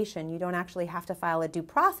have mediation. You don't actually have to file a due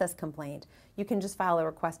process complaint. You can just file a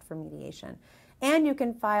request for mediation. And you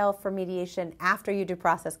can file for mediation after your due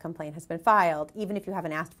process complaint has been filed, even if you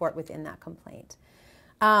haven't asked for it within that complaint.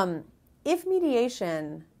 If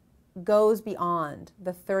mediation goes beyond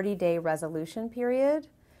the 30-day resolution period,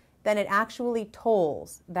 then it actually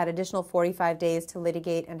tolls that additional 45 days to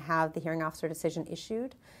litigate and have the hearing officer decision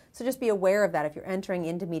issued. So just be aware of that. If you're entering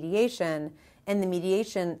into mediation and the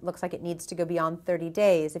mediation looks like it needs to go beyond 30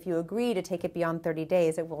 days, if you agree to take it beyond 30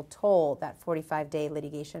 days, it will toll that 45-day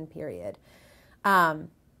litigation period.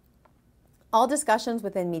 All discussions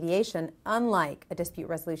within mediation, unlike a dispute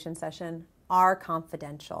resolution session, are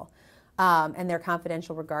confidential, and they're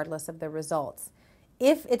confidential regardless of the results.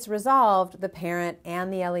 If it's resolved, the parent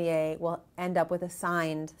and the LEA will end up with a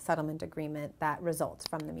signed settlement agreement that results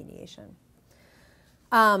from the mediation.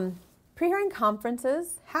 Pre-hearing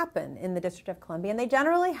conferences happen in the District of Columbia, and they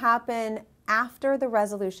generally happen after the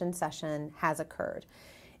resolution session has occurred.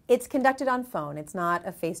 It's conducted on phone. It's not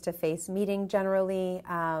a face-to-face meeting generally.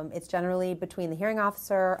 It's generally between the hearing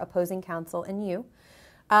officer, opposing counsel, and you.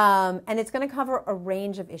 And it's going to cover a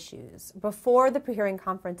range of issues. Before the pre-hearing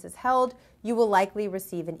conference is held, you will likely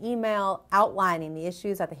receive an email outlining the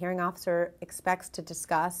issues that the hearing officer expects to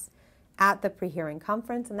discuss at the pre-hearing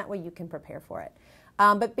conference, and that way you can prepare for it.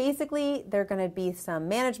 But basically, there are going to be some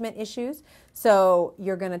management issues. So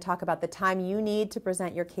you're going to talk about the time you need to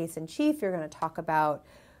present your case in chief. You're going to talk about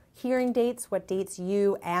hearing dates, what dates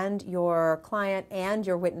you and your client and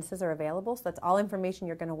your witnesses are available. So that's all information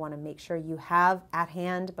you're going to want to make sure you have at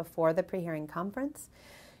hand before the pre-hearing conference.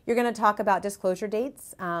 You're going to talk about disclosure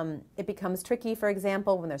dates. It becomes tricky, for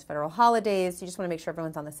example, when there's federal holidays. You just want to make sure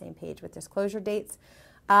everyone's on the same page with disclosure dates.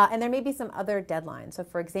 And there may be some other deadlines. So,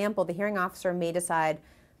 for example, the hearing officer may decide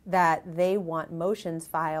that they want motions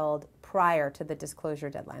filed prior to the disclosure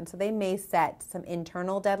deadline. So they may set some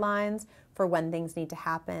internal deadlines for when things need to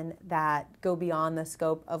happen that go beyond the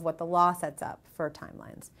scope of what the law sets up for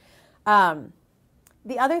timelines.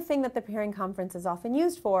 The other thing that the pre-hearing conference is often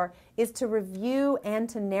used for is to review and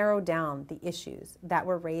to narrow down the issues that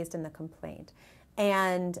were raised in the complaint.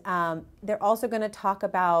 And they're also going to talk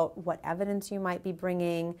about what evidence you might be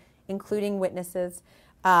bringing, including witnesses,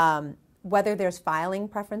 whether there's filing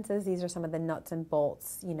preferences. These are some of the nuts and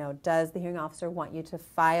bolts. You know, does the hearing officer want you to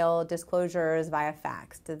file disclosures via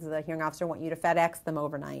fax? Does the hearing officer want you to FedEx them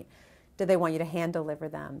overnight? Do they want you to hand deliver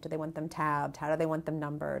them? Do they want them tabbed? How do they want them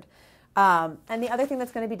numbered? And the other thing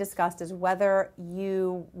that's going to be discussed is whether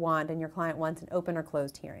you want and your client wants an open or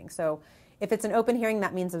closed hearing. So if it's an open hearing,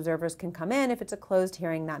 that means observers can come in. If it's a closed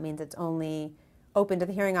hearing, that means it's only open to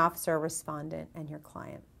the hearing officer, respondent, and your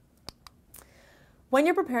client. When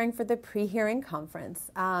you're preparing for the pre-hearing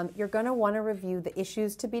conference, you're going to want to review the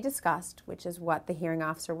issues to be discussed, which is what the hearing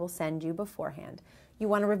officer will send you beforehand. You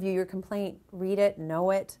want to review your complaint, read it,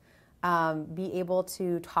 know it, be able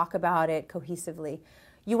to talk about it cohesively.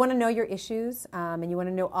 You want to know your issues, and you want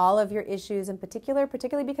to know all of your issues in particular,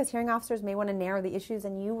 particularly because hearing officers may want to narrow the issues,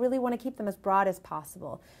 and you really want to keep them as broad as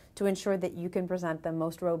possible to ensure that you can present the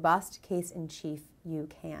most robust case in chief you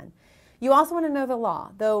can. You also want to know the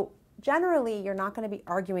law, though generally you're not going to be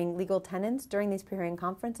arguing legal tenets during these pre-hearing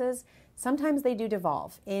conferences. Sometimes they do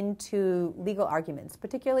devolve into legal arguments,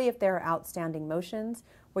 particularly if there are outstanding motions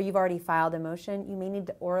where you've already filed a motion. You may need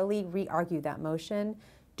to orally re-argue that motion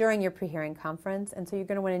during your pre-hearing conference, and so you're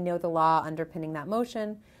going to want to know the law underpinning that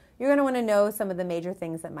motion. You're going to want to know some of the major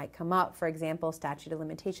things that might come up, for example, statute of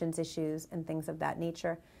limitations issues and things of that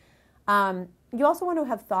nature. You also want to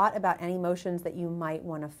have thought about any motions that you might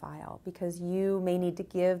want to file, because you may need to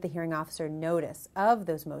give the hearing officer notice of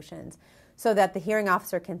those motions so that the hearing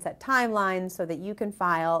officer can set timelines so that you can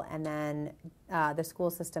file and then the school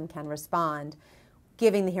system can respond.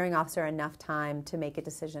 giving the hearing officer enough time to make a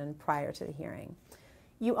decision prior to the hearing.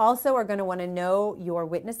 You also are going to want to know your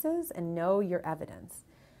witnesses and know your evidence.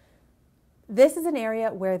 This is an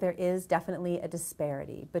area where there is definitely a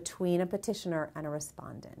disparity between a petitioner and a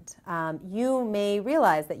respondent. You may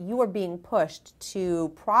realize that you are being pushed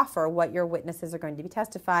to proffer what your witnesses are going to be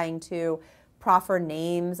testifying to, proffer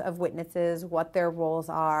names of witnesses, what their roles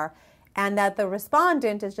are, and that the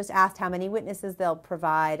respondent is just asked how many witnesses they'll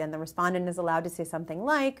provide, and the respondent is allowed to say something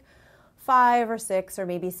like 5 or 6 or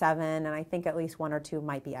maybe 7, and I think at least 1 or 2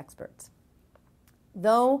 might be experts.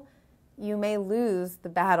 Though you may lose the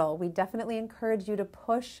battle, we definitely encourage you to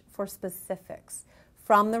push for specifics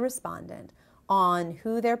from the respondent on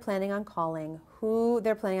who they're planning on calling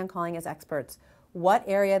as experts, what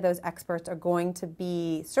area those experts are going to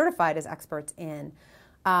be certified as experts in,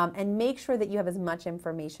 and make sure that you have as much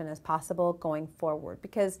information as possible going forward,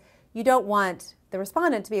 because you don't want the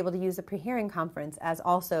respondent to be able to use the pre-hearing conference as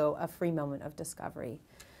also a free moment of discovery.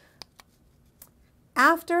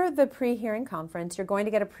 After the pre-hearing conference, you're going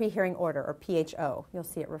to get a pre-hearing order, or PHO. You'll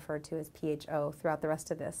see it referred to as PHO throughout the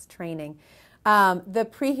rest of this training. The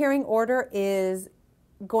pre-hearing order is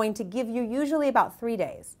going to give you usually about 3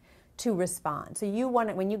 days to respond. So you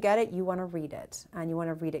want it, when you get it, you want to read it, and you want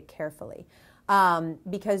to read it carefully.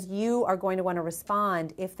 Because you are going to want to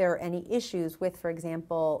respond if there are any issues with, for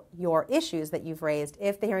example, your issues that you've raised.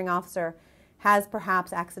 If the hearing officer has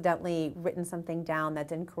perhaps accidentally written something down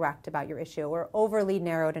that's incorrect about your issue, or overly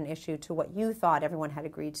narrowed an issue to what you thought everyone had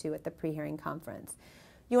agreed to at the pre-hearing conference.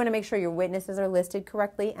 You want to make sure your witnesses are listed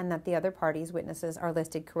correctly and that the other party's witnesses are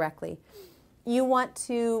listed correctly. You want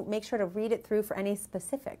to make sure to read it through for any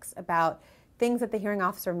specifics about things that the hearing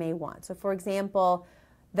officer may want. So for example,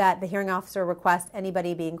 that the hearing officer requests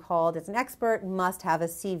anybody being called as an expert must have a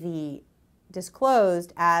CV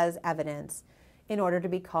disclosed as evidence in order to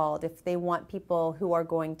be called. If they want people who are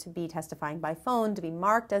going to be testifying by phone to be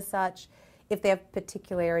marked as such, if they have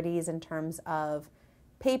particularities in terms of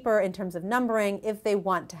paper, in terms of numbering, if they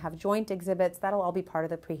want to have joint exhibits, that'll all be part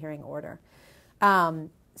of the pre-hearing order.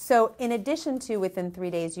 So in addition to within 3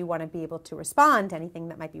 days, you want to be able to respond to anything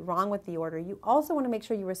that might be wrong with the order. You also want to make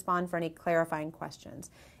sure you respond for any clarifying questions.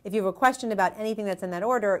 If you have a question about anything that's in that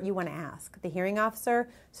order, you want to ask the hearing officer,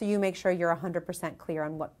 so you make sure you're 100% clear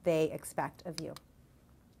on what they expect of you.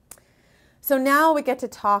 So now we get to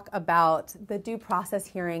talk about the due process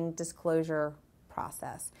hearing disclosure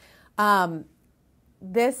process.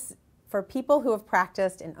 This, for people who have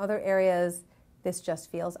practiced in other areas, this just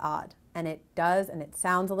feels odd. And it does, and it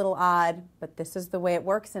sounds a little odd, but this is the way it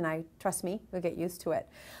works, and trust me, you'll get used to it.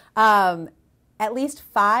 At least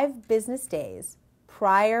 5 business days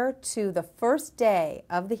prior to the first day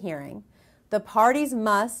of the hearing, the parties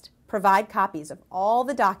must provide copies of all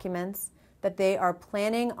the documents that they are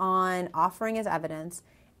planning on offering as evidence,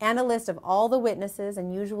 and a list of all the witnesses,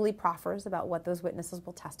 and usually proffers about what those witnesses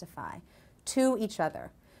will testify, to each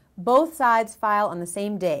other. Both sides file on the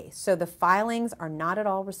same day, so the filings are not at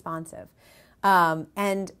all responsive.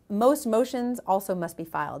 And most motions also must be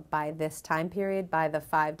filed by this time period, by the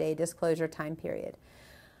 5-day disclosure time period.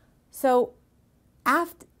 So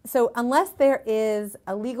unless there is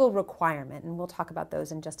a legal requirement, and we'll talk about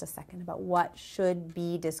those in just a second, about what should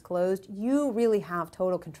be disclosed, you really have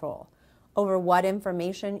total control over what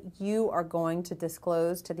information you are going to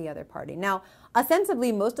disclose to the other party. Now, ostensibly,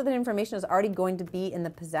 most of the information is already going to be in the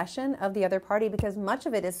possession of the other party because much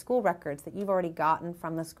of it is school records that you've already gotten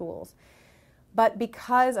from the schools. But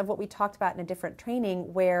because of what we talked about in a different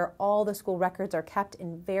training, where all the school records are kept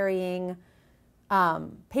in varying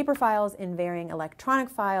paper files, in varying electronic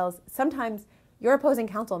files, sometimes your opposing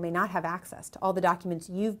counsel may not have access to all the documents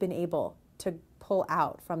you've been able to pull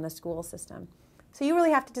out from the school system. So you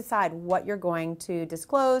really have to decide what you're going to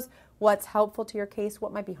disclose, what's helpful to your case,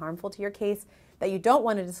 what might be harmful to your case that you don't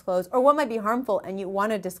want to disclose, or what might be harmful and you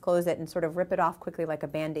want to disclose it and sort of rip it off quickly like a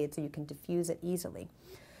Band-Aid so you can diffuse it easily.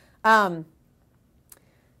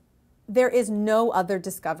 There is no other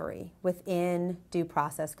discovery within due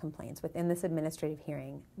process complaints, within this administrative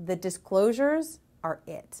hearing. The disclosures are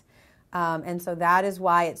it. And so that is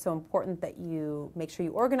why it's so important that you make sure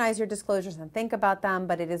you organize your disclosures and think about them,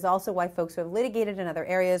 but it is also why folks who have litigated in other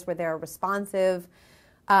areas where there are responsive,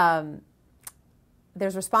 there's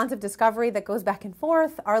responsive discovery that goes back and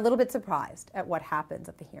forth are a little bit surprised at what happens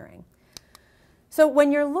at the hearing. So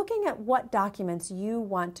when you're looking at what documents you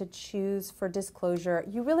want to choose for disclosure,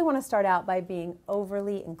 you really want to start out by being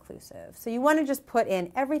overly inclusive. So you want to just put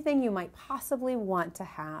in everything you might possibly want to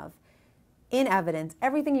have in evidence,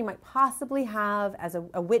 everything you might possibly have as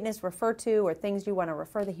a witness refer to, or things you want to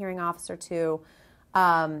refer the hearing officer to.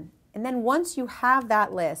 And then once you have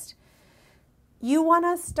that list, you want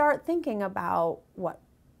to start thinking about what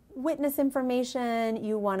witness information,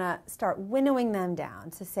 you want to start winnowing them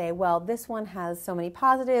down to say, well, this one has so many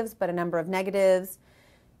positives but a number of negatives.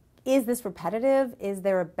 Is this repetitive? Is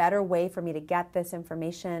there a better way for me to get this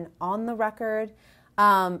information on the record?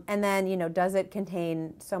 And then, does it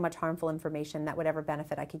contain so much harmful information that whatever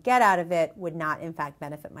benefit I could get out of it would not, in fact,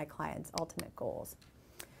 benefit my client's ultimate goals?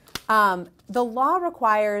 The law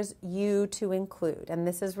requires you to include, and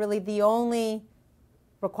this is really the only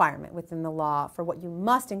requirement within the law for what you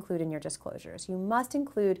must include in your disclosures. You must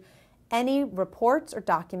include any reports or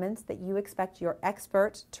documents that you expect your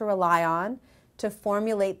expert to rely on to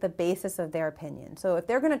formulate the basis of their opinion. So if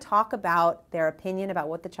they're going to talk about their opinion about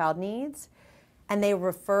what the child needs, and they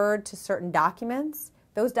referred to certain documents,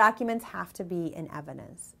 those documents have to be in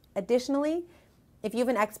evidence. Additionally, if you have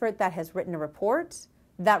an expert that has written a report,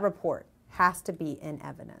 that report has to be in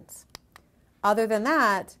evidence. Other than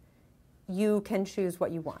that, you can choose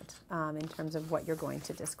what you want in terms of what you're going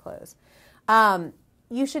to disclose.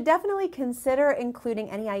 You should definitely consider including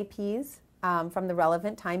any IEPs from the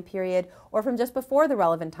relevant time period or from just before the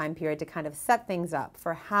relevant time period to kind of set things up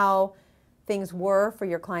for how things were for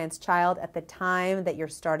your client's child at the time that you're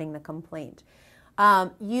starting the complaint.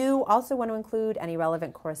 You also want to include any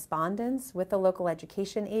relevant correspondence with the local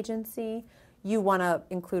education agency. You want to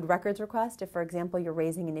include records requests if, for example, you're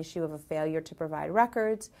raising an issue of a failure to provide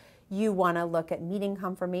records. You want to look at meeting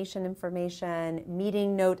confirmation information,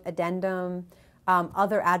 meeting note addendum,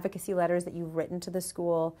 other advocacy letters that you've written to the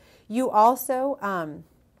school. You also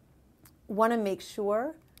want to make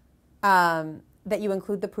sure that you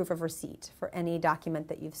include the proof of receipt for any document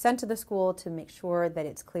that you've sent to the school to make sure that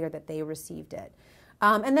it's clear that they received it.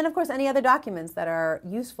 And then, of course, any other documents that are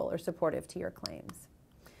useful or supportive to your claims.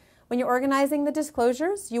 When you're organizing the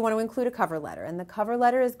disclosures, you want to include a cover letter, and the cover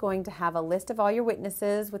letter is going to have a list of all your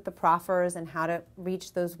witnesses with the proffers and how to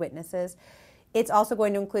reach those witnesses. It's also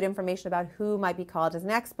going to include information about who might be called as an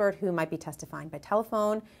expert, who might be testifying by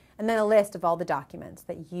telephone, and then a list of all the documents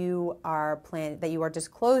that you are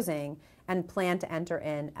disclosing and plan to enter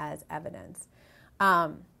in as evidence.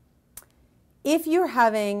 If you're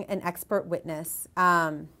having an expert witness,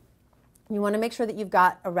 you want to make sure that you've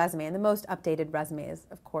got a resume, and the most updated resume is,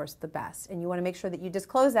 of course, the best. And you want to make sure that you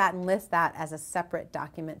disclose that and list that as a separate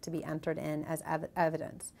document to be entered in as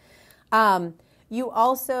evidence. You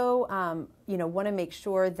also, want to make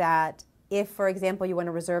sure that if, for example, you want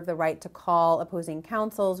to reserve the right to call opposing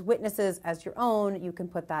counsel's witnesses as your own, you can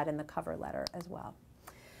put that in the cover letter as well.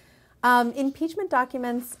 Impeachment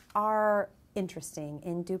documents are interesting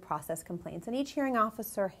in due process complaints, and each hearing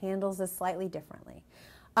officer handles this slightly differently.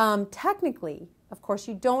 Technically, of course,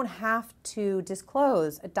 you don't have to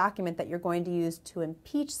disclose a document that you're going to use to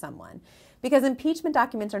impeach someone, because impeachment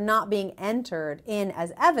documents are not being entered in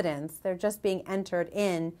as evidence. They're just being entered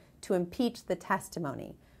in to impeach the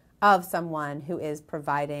testimony of someone who is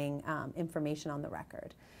providing information on the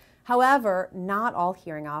record. However, not all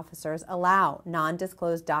hearing officers allow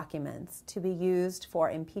non-disclosed documents to be used for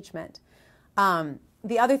impeachment.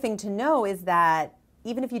 The other thing to know is that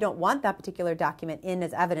even if you don't want that particular document in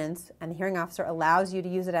as evidence and the hearing officer allows you to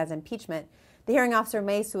use it as impeachment, the hearing officer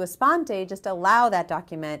may sua sponte just allow that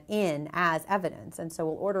document in as evidence, and so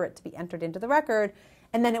will order it to be entered into the record,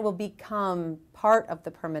 and then it will become part of the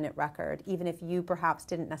permanent record, even if you perhaps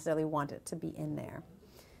didn't necessarily want it to be in there.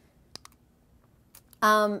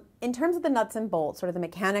 In terms of the nuts and bolts, sort of the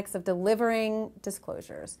mechanics of delivering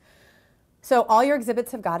disclosures, so all your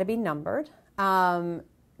exhibits have got to be numbered.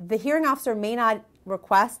 The hearing officer may not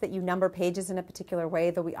request that you number pages in a particular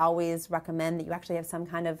way, though we always recommend that you actually have some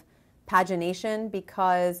kind of pagination,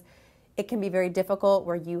 because it can be very difficult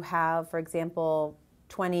where you have, for example,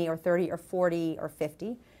 20 or 30 or 40 or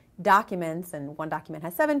 50 documents, and one document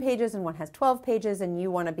has 7 pages and one has 12 pages, and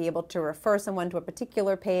you want to be able to refer someone to a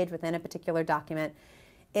particular page within a particular document.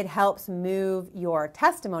 It helps move your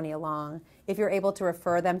testimony along if you're able to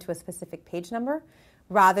refer them to a specific page number,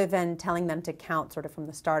 rather than telling them to count sort of from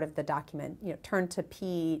the start of the document. Turn to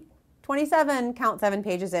P27, count 7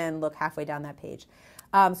 pages in, look halfway down that page.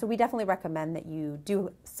 So we definitely recommend that you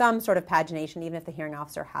do some sort of pagination, even if the hearing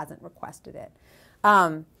officer hasn't requested it.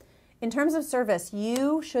 In terms of service,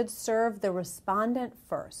 you should serve the respondent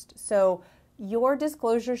first. So your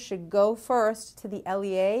disclosure should go first to the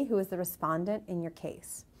LEA, who is the respondent in your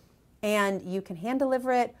case. And you can hand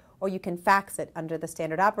deliver it, or you can fax it under the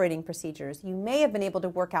standard operating procedures. You may have been able to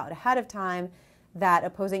work out ahead of time that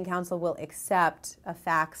opposing counsel will accept a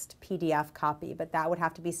faxed PDF copy, but that would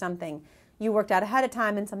have to be something you worked out ahead of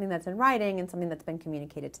time, and something that's in writing, and something that's been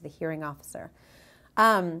communicated to the hearing officer.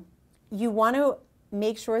 You want to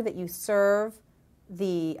make sure that you serve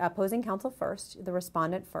the opposing counsel first, the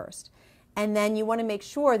respondent first, and then you want to make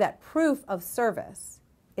sure that proof of service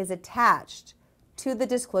is attached to the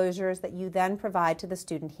disclosures that you then provide to the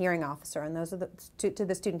student hearing officer, and those are to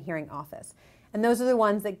the student hearing office. And those are the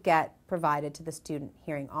ones that get provided to the student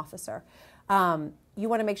hearing officer. You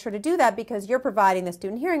want to make sure to do that because you're providing the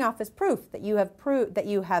student hearing office proof that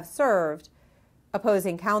you have served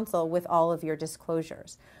opposing counsel with all of your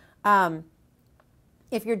disclosures.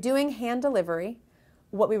 If you're doing hand delivery,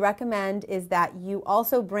 what we recommend is that you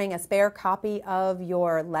also bring a spare copy of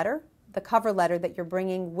your letter, the cover letter that you're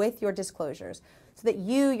bringing with your disclosures, so that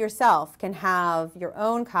you yourself can have your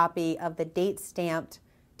own copy of the date-stamped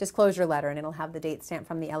disclosure letter, and it'll have the date stamp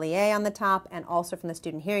from the LEA on the top and also from the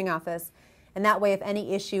student hearing office. And that way, if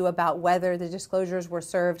any issue about whether the disclosures were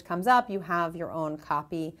served comes up, you have your own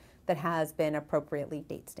copy that has been appropriately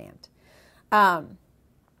date-stamped.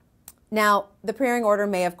 Now, the pre-hearing order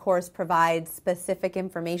may, of course, provide specific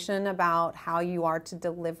information about how you are to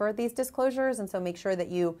deliver these disclosures, and so make sure that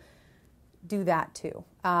you do that too.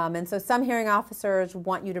 And so some hearing officers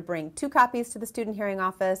want you to bring 2 copies to the student hearing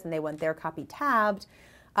office, and they want their copy tabbed.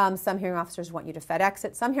 Some hearing officers want you to FedEx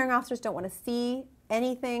it. Some hearing officers don't want to see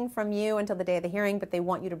anything from you until the day of the hearing, but they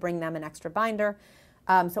want you to bring them an extra binder.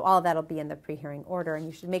 So all of that will be in the pre-hearing order, and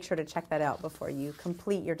you should make sure to check that out before you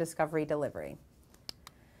complete your discovery delivery.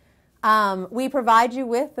 We provide you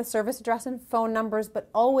with the service address and phone numbers, but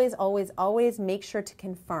always, always, always make sure to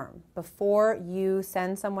confirm before you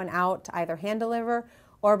send someone out to either hand deliver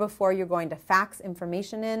or before you're going to fax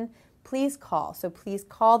information in. Please call. So please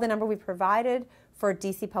call the number we provided for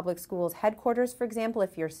DC Public Schools headquarters, for example,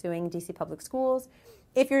 if you're suing DC Public Schools.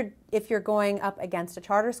 If you're going up against a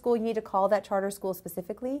charter school, you need to call that charter school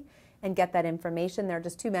specifically and get that information. There are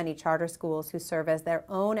just too many charter schools who serve as their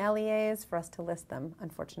own LEAs for us to list them,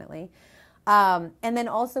 unfortunately. And then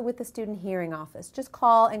also with the student hearing office, just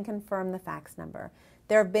call and confirm the fax number.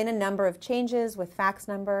 There have been a number of changes with fax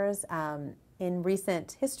numbers in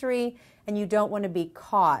recent history, and you don't want to be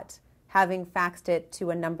caught having faxed it to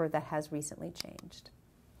a number that has recently changed.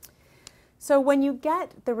 So when you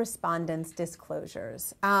get the respondent's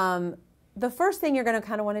disclosures, the first thing you're going to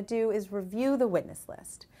kind of want to do is review the witness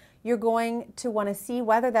list. You're going to want to see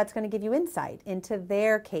whether that's going to give you insight into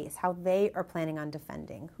their case, how they are planning on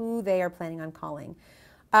defending, who they are planning on calling.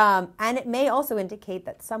 And it may also indicate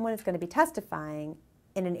that someone is going to be testifying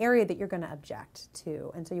in an area that you're going to object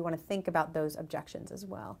to. And so you want to think about those objections as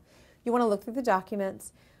well. You want to look through the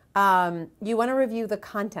documents. You want to review the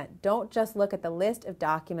content. Don't just look at the list of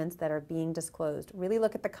documents that are being disclosed. Really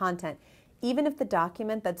look at the content. Even if the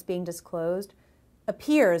document that's being disclosed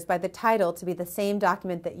appears by the title to be the same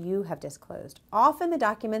document that you have disclosed. Often the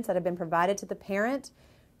documents that have been provided to the parent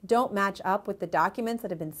don't match up with the documents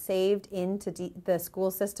that have been saved into the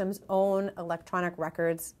school system's own electronic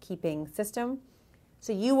records keeping system.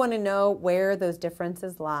 So you want to know where those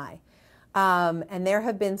differences lie. And there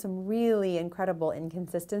have been some really incredible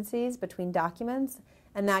inconsistencies between documents,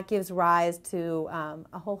 and that gives rise to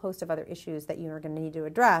a whole host of other issues that you are going to need to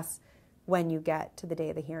address when you get to the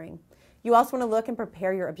day of the hearing. You also want to look and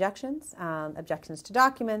prepare your objections, objections to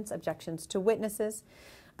documents, objections to witnesses.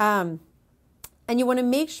 And you want to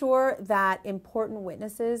make sure that important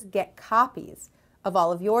witnesses get copies of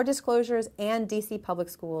all of your disclosures and DC Public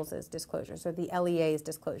Schools' disclosures, or the LEA's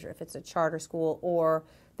disclosure, if it's a charter school or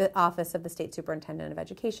the Office of the State Superintendent of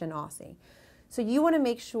Education, OSSE. So you want to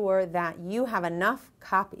make sure that you have enough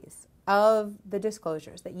copies of the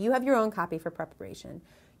disclosures, that you have your own copy for preparation.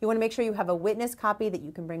 You want to make sure you have a witness copy that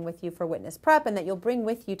you can bring with you for witness prep and that you'll bring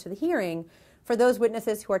with you to the hearing for those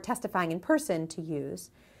witnesses who are testifying in person to use.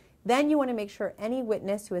 Then you want to make sure any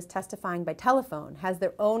witness who is testifying by telephone has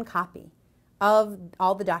their own copy of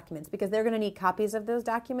all the documents, because they're going to need copies of those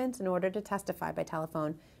documents in order to testify by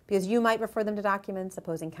telephone, because you might refer them to documents,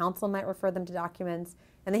 opposing counsel might refer them to documents,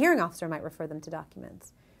 and the hearing officer might refer them to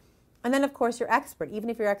documents. And then, of course, your expert, even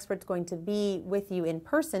if your expert's going to be with you in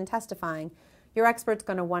person testifying, your expert's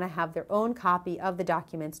going to want to have their own copy of the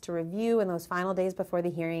documents to review in those final days before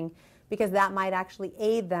the hearing, because that might actually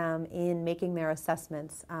aid them in making their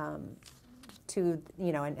assessments and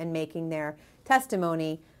making their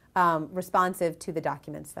testimony responsive to the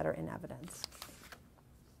documents that are in evidence.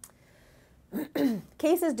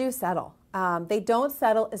 Cases do settle. They don't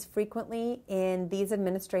settle as frequently in these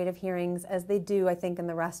administrative hearings as they do, I think, in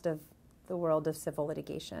the rest of the world of civil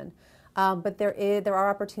litigation. But there are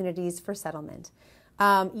opportunities for settlement.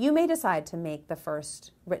 You may decide to make the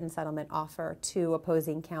first written settlement offer to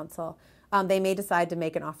opposing counsel. They may decide to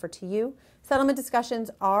make an offer to you. Settlement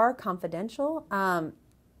discussions are confidential,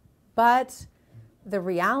 but The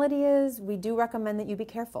reality is we do recommend that you be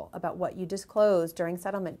careful about what you disclose during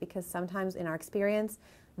settlement, because sometimes in our experience,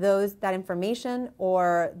 that information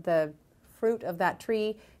or the fruit of that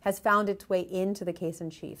tree has found its way into the case in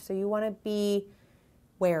chief. So you want to be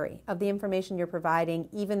wary of the information you're providing,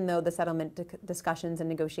 even though the settlement discussions and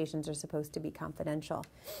negotiations are supposed to be confidential.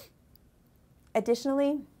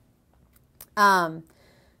 Additionally,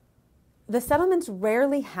 the settlements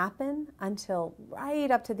rarely happen until right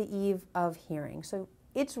up to the eve of hearing. So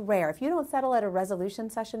it's rare. If you don't settle at a resolution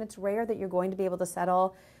session, it's rare that you're going to be able to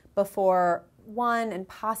settle before 1 and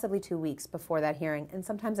possibly 2 weeks before that hearing. And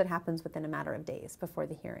sometimes it happens within a matter of days before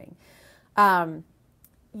the hearing.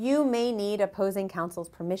 You may need opposing counsel's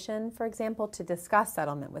permission, for example, to discuss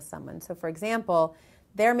settlement with someone. So for example,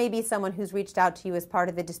 there may be someone who's reached out to you as part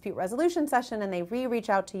of the dispute resolution session and they reach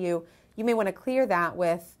out to you. You may want to clear that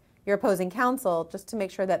with your opposing counsel just to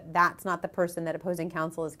make sure that that's not the person that opposing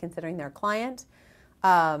counsel is considering their client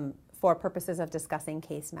for purposes of discussing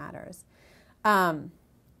case matters. And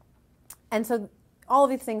so all of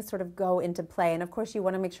these things sort of go into play. And of course, you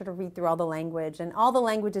want to make sure to read through all the language. And all the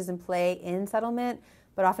language is in play in settlement,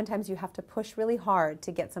 but oftentimes you have to push really hard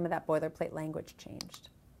to get some of that boilerplate language changed.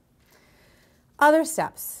 Other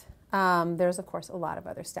steps. There's, of course, a lot of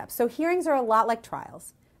other steps. So hearings are a lot like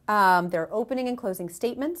trials. There are opening and closing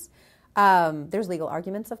statements. There's legal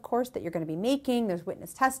arguments, of course, that you're going to be making. There's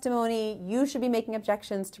witness testimony. You should be making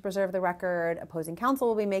objections to preserve the record. Opposing counsel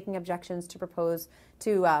will be making objections to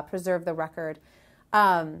preserve the record.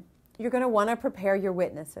 You're going to want to prepare your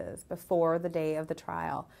witnesses before the day of the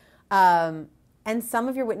trial. And some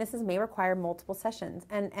of your witnesses may require multiple sessions.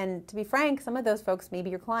 And to be frank, some of those folks may be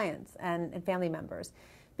your clients and family members,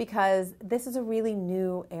 because this is a really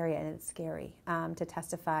new area and it's scary to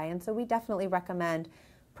testify. And so we definitely recommend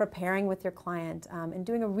preparing with your client and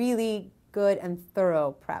doing a really good and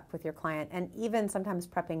thorough prep with your client, and even sometimes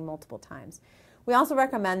prepping multiple times. We also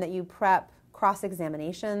recommend that you prep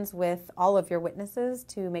cross-examinations with all of your witnesses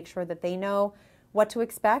to make sure that they know what to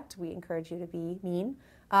expect. We encourage you to be mean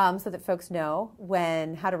so that folks know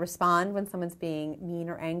how to respond when someone's being mean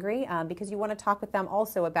or angry, because you want to talk with them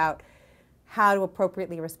also about how to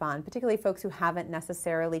appropriately respond, particularly folks who haven't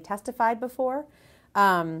necessarily testified before.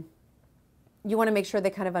 You want to make sure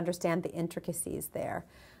they kind of understand the intricacies there.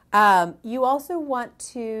 You also want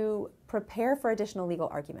to prepare for additional legal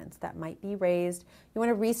arguments that might be raised. You want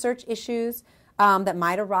to research issues that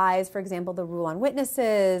might arise, for example, the rule on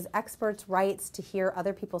witnesses, experts' rights to hear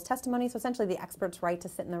other people's testimony, so essentially the expert's right to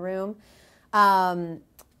sit in the room.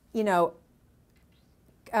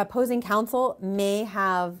 Opposing counsel may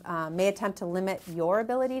attempt to limit your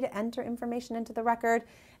ability to enter information into the record,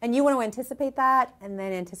 and you want to anticipate that and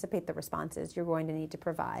then anticipate the responses you're going to need to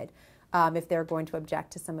provide if they're going to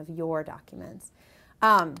object to some of your documents.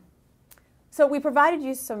 So we provided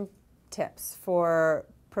you some tips for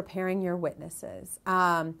preparing your witnesses.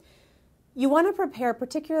 You want to prepare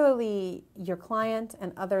particularly your client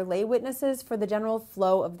and other lay witnesses for the general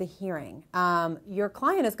flow of the hearing. Your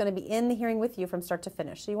client is going to be in the hearing with you from start to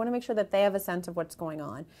finish, so you want to make sure that they have a sense of what's going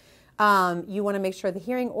on. You want to make sure the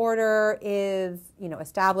hearing order is,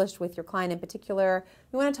 established with your client in particular.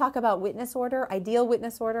 You want to talk about witness order, ideal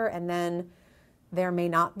witness order, and then you may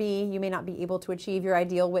not be able to achieve your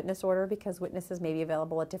ideal witness order because witnesses may be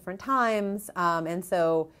available at different times, and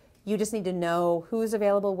so you just need to know who's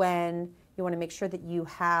available when. You want to make sure that you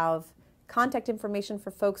have contact information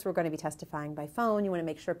for folks who are going to be testifying by phone. You want to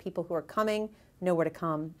make sure people who are coming know where to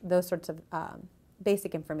come, those sorts of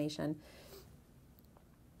basic information.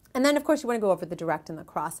 And then, of course, you want to go over the direct and the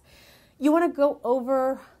cross. You want to go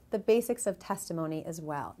over the basics of testimony as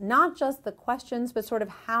well, not just the questions, but sort of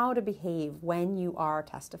how to behave when you are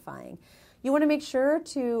testifying. You want to make sure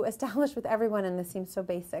to establish with everyone, and this seems so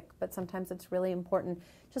basic, but sometimes it's really important,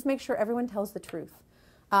 just make sure everyone tells the truth.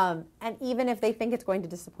 And even if they think it's going to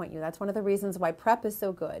disappoint you, that's one of the reasons why prep is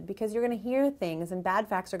so good, because you're going to hear things and bad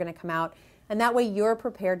facts are going to come out, and that way you're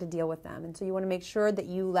prepared to deal with them. And so you want to make sure that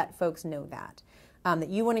you let folks know that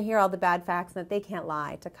you want to hear all the bad facts and that they can't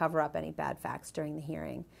lie to cover up any bad facts during the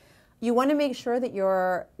hearing. You want to make sure that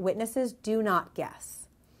your witnesses do not guess.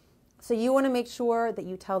 So you want to make sure that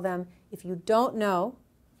you tell them, if you don't know,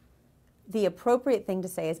 the appropriate thing to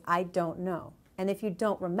say is, I don't know. And if you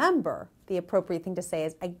don't remember, the appropriate thing to say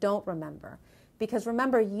is, I don't remember. Because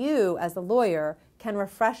remember, you, as the lawyer, can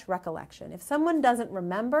refresh recollection. If someone doesn't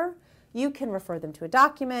remember, you can refer them to a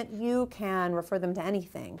document, you can refer them to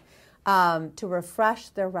anything to refresh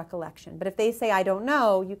their recollection. But if they say, I don't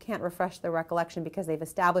know, you can't refresh their recollection because they've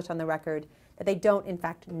established on the record that they don't, in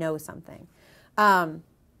fact, know something.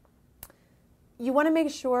 You want to make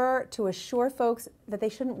sure to assure folks that they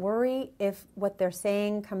shouldn't worry if what they're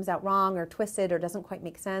saying comes out wrong or twisted or doesn't quite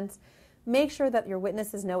make sense. Make sure that your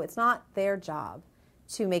witnesses know it's not their job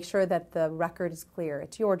to make sure that the record is clear.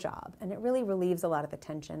 It's your job. And it really relieves a lot of the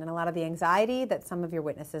tension and a lot of the anxiety that some of your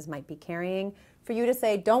witnesses might be carrying for you to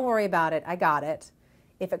say, don't worry about it, I got it.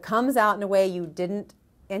 If it comes out in a way you didn't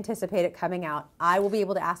anticipate it coming out, I will be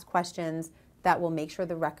able to ask questions that will make sure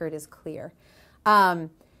the record is clear.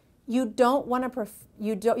 You want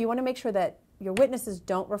to make sure that your witnesses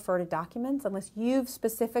don't refer to documents unless you've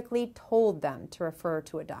specifically told them to refer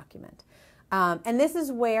to a document. And this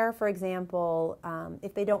is where, for example,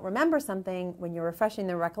 if they don't remember something, when you're refreshing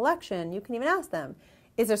their recollection, you can even ask them,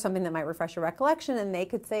 is there something that might refresh your recollection? And they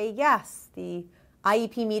could say, yes, the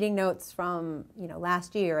IEP meeting notes from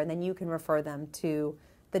last year, and then you can refer them to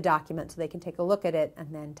the document so they can take a look at it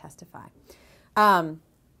and then testify.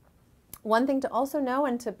 One thing to also know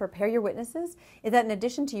and to prepare your witnesses is that in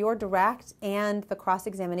addition to your direct and the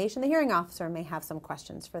cross-examination, the hearing officer may have some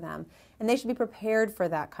questions for them, and they should be prepared for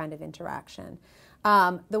that kind of interaction.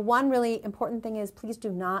 The one really important thing is please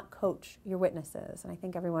do not coach your witnesses, and I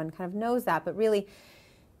think everyone kind of knows that, but really,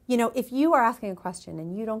 if you are asking a question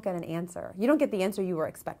and you don't get an answer, you don't get the answer you were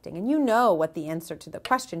expecting, and you know what the answer to the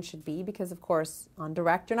question should be because, of course, on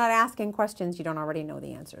direct, you're not asking questions you don't already know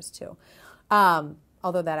the answers to.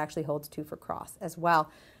 Although that actually holds true for cross as well.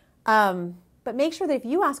 But make sure that if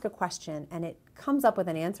you ask a question and it comes up with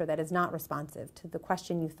an answer that is not responsive to the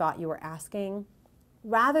question you thought you were asking,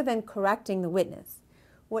 rather than correcting the witness,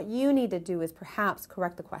 what you need to do is perhaps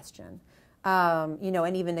correct the question,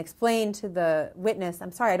 and even explain to the witness,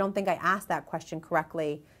 I'm sorry, I don't think I asked that question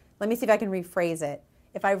correctly. Let me see if I can rephrase it.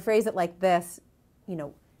 If I phrase it like this,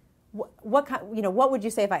 what would you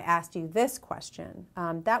say if I asked you this question?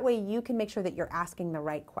 That way you can make sure that you're asking the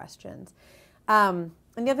right questions. And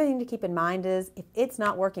the other thing to keep in mind is if it's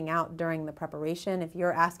not working out during the preparation, if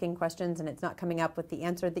you're asking questions and it's not coming up with the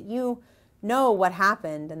answer that you know what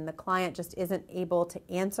happened and the client just isn't able to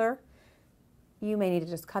answer, you may need to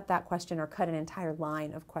just cut that question or cut an entire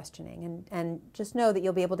line of questioning. And just know that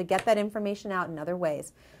you'll be able to get that information out in other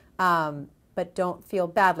ways. But don't feel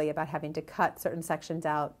badly about having to cut certain sections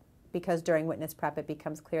out because during witness prep it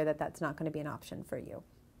becomes clear that that's not going to be an option for you.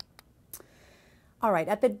 All right,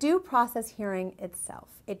 at the due process hearing itself,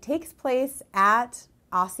 it takes place at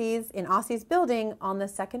in Aussie's building on the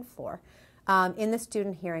second floor in the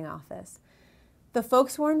student hearing office. The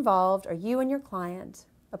folks who are involved are you and your client,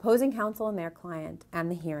 opposing counsel and their client, and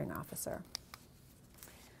the hearing officer.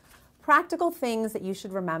 Practical things that you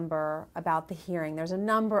should remember about the hearing. There's a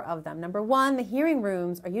number of them. Number one, the hearing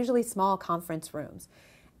rooms are usually small conference rooms.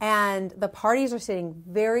 And the parties are sitting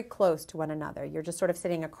very close to one another. You're just sort of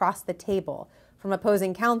sitting across the table from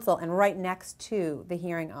opposing counsel and right next to the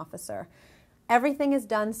hearing officer. Everything is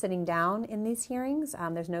done sitting down in these hearings.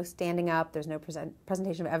 There's no standing up. There's no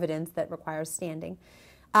presentation of evidence that requires standing.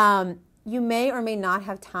 You may or may not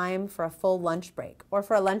have time for a full lunch break or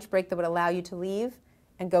for a lunch break that would allow you to leave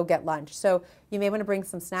and go get lunch. So you may want to bring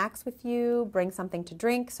some snacks with you, bring something to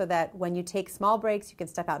drink so that when you take small breaks, you can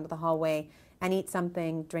step out into the hallway and eat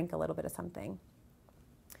something, drink a little bit of something.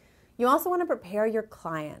 You also want to prepare your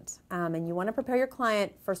client, and you want to prepare your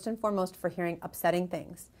client first and foremost for hearing upsetting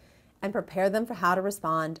things and prepare them for how to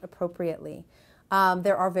respond appropriately.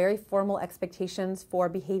 There are very formal expectations for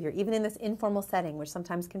behavior, even in this informal setting, which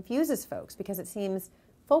sometimes confuses folks because it seems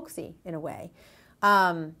folksy in a way.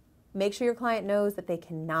 Make sure your client knows that they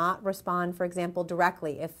cannot respond, for example,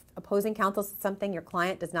 directly. If opposing counsel says something your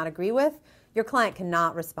client does not agree with, your client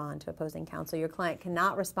cannot respond to opposing counsel. Your client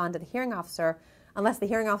cannot respond to the hearing officer unless the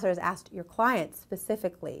hearing officer has asked your client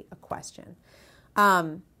specifically a question.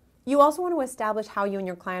 You also want to establish how you and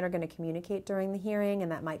your client are going to communicate during the hearing,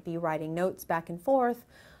 and that might be writing notes back and forth.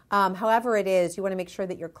 However it is, you want to make sure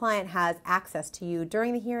that your client has access to you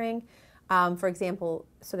during the hearing, for example,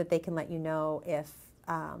 so that they can let you know if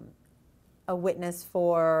a witness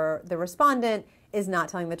for the respondent is not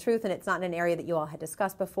telling the truth and it's not in an area that you all had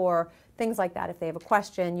discussed before, things like that. If they have a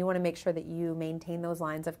question, you want to make sure that you maintain those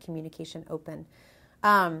lines of communication open.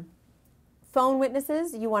 Phone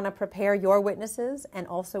witnesses, you want to prepare your witnesses and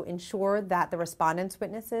also ensure that the respondent's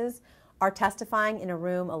witnesses are testifying in a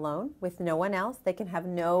room alone with no one else. They can have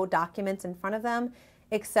no documents in front of them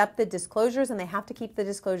except the disclosures, and they have to keep the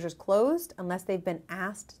disclosures closed unless they've been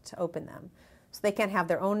asked to open them. So they can't have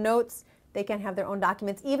their own notes, they can't have their own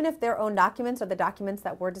documents. Even if their own documents are the documents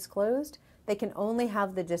that were disclosed, they can only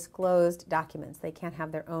have the disclosed documents. They can't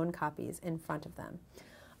have their own copies in front of them.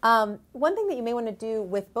 One thing that you may want to do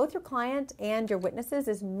with both your client and your witnesses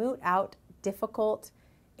is moot out difficult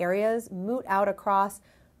areas, moot out across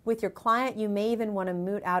With your client, you may even want to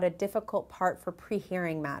moot out a difficult part for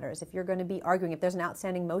pre-hearing matters. If you're going to be arguing, if there's an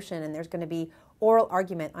outstanding motion and there's going to be oral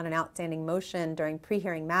argument on an outstanding motion during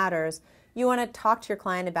pre-hearing matters, you want to talk to your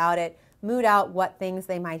client about it, moot out what things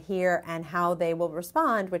they might hear and how they will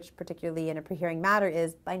respond, which particularly in a pre-hearing matter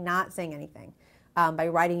is by not saying anything, by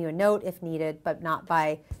writing you a note if needed, but not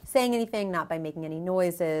by saying anything, not by making any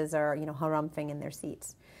noises or harumphing in their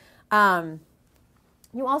seats.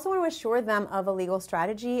 You also want to assure them of a legal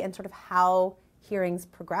strategy and sort of how hearings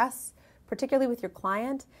progress, particularly with your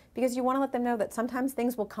client, because you want to let them know that sometimes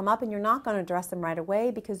things will come up and you're not going to address them right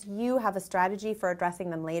away because you have a strategy for addressing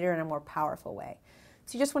them later in a more powerful way.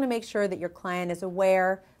 So you just want to make sure that your client is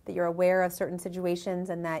aware, that you're aware of certain situations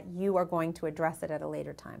and that you are going to address it at a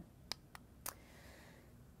later time.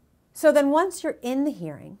 So then once you're in the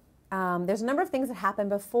hearing, there's a number of things that happen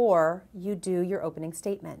before you do your opening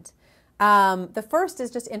statement. The first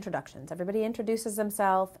is just introductions. Everybody introduces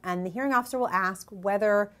themselves, and the hearing officer will ask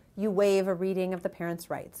whether you waive a reading of the parent's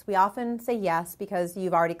rights. We often say yes because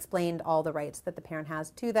you've already explained all the rights that the parent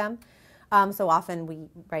has to them. So often we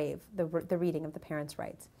waive the reading of the parent's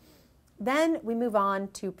rights. Then we move on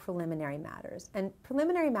to preliminary matters. And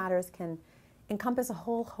preliminary matters can encompass a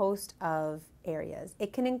whole host of areas.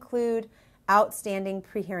 It can include outstanding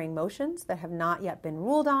pre-hearing motions that have not yet been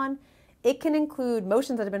ruled on. It can include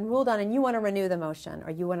motions that have been ruled on and you want to renew the motion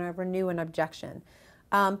or you want to renew an objection.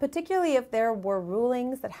 Particularly if there were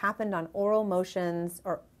rulings that happened on oral motions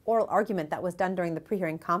or oral argument that was done during the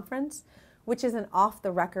pre-hearing conference, which is an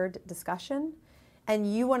off-the-record discussion,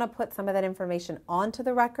 and you want to put some of that information onto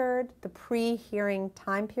the record. The pre-hearing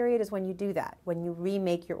time period is when you do that, when you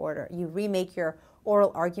remake your order. You remake your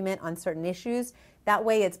oral argument on certain issues. That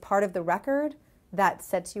way it's part of the record that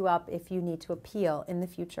sets you up if you need to appeal in the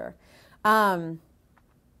future.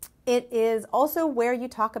 It is also where you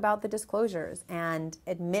talk about the disclosures and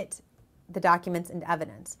admit the documents into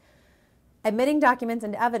evidence. Admitting documents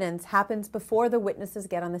into evidence happens before the witnesses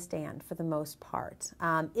get on the stand for the most part.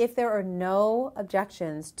 If there are no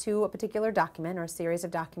objections to a particular document or a series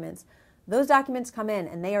of documents, those documents come in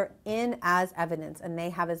and they are in as evidence and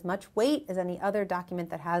they have as much weight as any other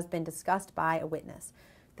document that has been discussed by a witness.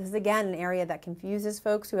 This is again an area that confuses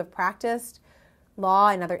folks who have practiced law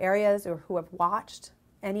in other areas or who have watched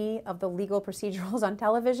any of the legal procedurals on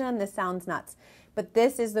television. This sounds nuts, but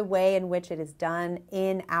this is the way in which it is done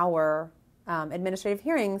in our administrative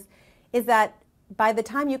hearings, is that by the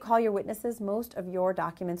time you call your witnesses, most of your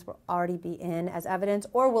documents will already be in as evidence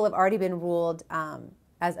or will have already been ruled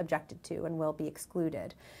as objected to and will be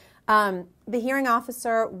excluded. The hearing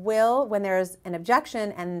officer will, when there's an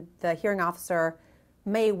objection, and the hearing officer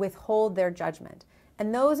may withhold their judgment.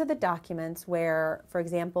 And those are the documents where, for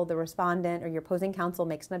example, the respondent or your opposing counsel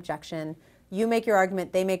makes an objection, you make your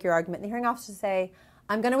argument, they make your argument, and the hearing officer say,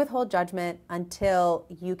 I'm going to withhold judgment until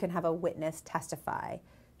you can have a witness testify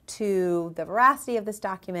to the veracity of this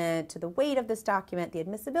document, to the weight of this document, the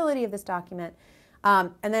admissibility of this document,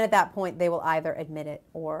 and then at that point they will either admit it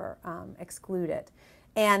or exclude it.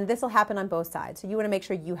 And this will happen on both sides. So you want to make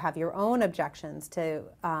sure you have your own objections to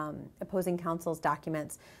opposing counsel's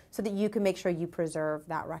documents so that you can make sure you preserve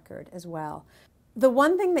that record as well. The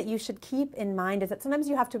one thing that you should keep in mind is that sometimes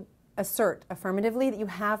you have to assert affirmatively that you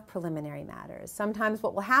have preliminary matters. Sometimes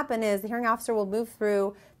what will happen is the hearing officer will move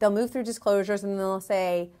through disclosures and they'll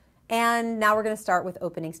say, and now we're going to start with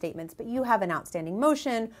opening statements, but you have an outstanding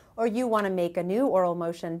motion or you want to make a new oral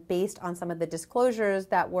motion based on some of the disclosures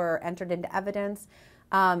that were entered into evidence.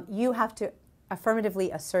 You have to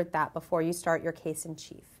affirmatively assert that before you start your case in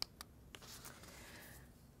chief.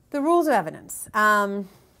 The rules of evidence.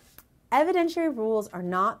 Evidentiary rules are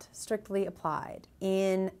not strictly applied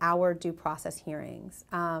in our due process hearings.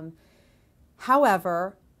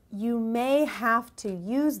 However, you may have to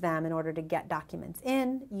use them in order to get documents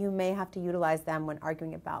in. You may have to utilize them when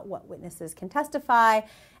arguing about what witnesses can testify.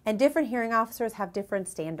 And different hearing officers have different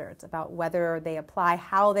standards about whether they apply,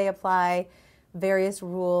 how they apply various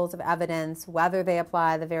rules of evidence, whether they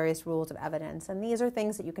apply the various rules of evidence. And these are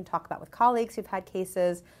things that you can talk about with colleagues who've had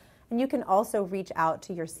cases. And you can also reach out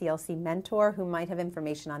to your CLC mentor who might have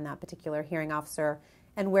information on that particular hearing officer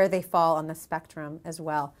and where they fall on the spectrum as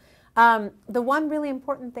well. The one really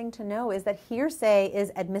important thing to know is that hearsay is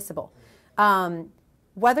admissible.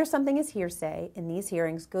 Whether something is hearsay in these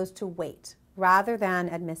hearings goes to weight rather than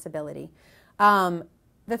admissibility.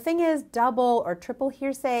 The thing is, double or triple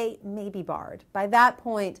hearsay may be barred. By that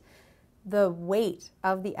point, the weight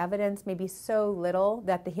of the evidence may be so little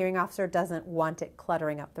that the hearing officer doesn't want it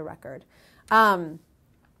cluttering up the record. Some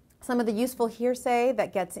of the useful hearsay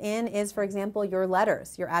that gets in is, for example, your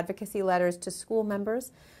letters, your advocacy letters to school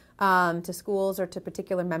members. to schools or to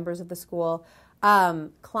particular members of the school,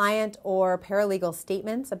 client or paralegal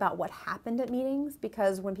statements about what happened at meetings,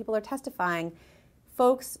 because when people are testifying,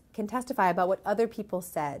 folks can testify about what other people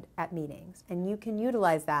said at meetings, and you can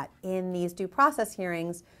utilize that in these due process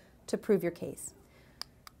hearings to prove your case.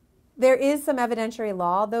 There is some evidentiary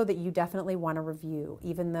law, though, that you definitely want to review,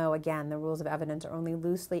 even though, again, the rules of evidence are only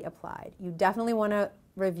loosely applied. You definitely want to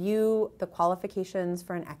review the qualifications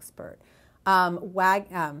for an expert.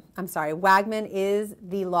 Wagman is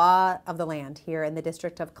the law of the land here in the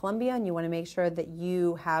District of Columbia, and you want to make sure that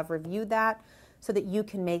you have reviewed that so that you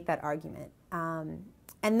can make that argument.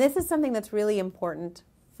 And this is something that's really important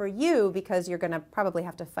for you because you're going to probably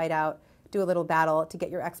have to fight out, do a little battle to get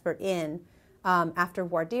your expert in after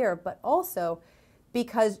voir dire, but also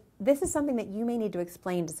because this is something that you may need to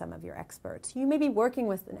explain to some of your experts. You may be working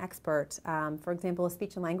with an expert, for example, a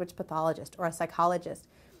speech and language pathologist or a psychologist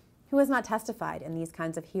who has not testified in these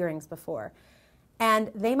kinds of hearings before.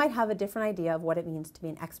 And they might have a different idea of what it means to be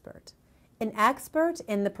an expert. An expert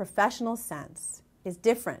in the professional sense is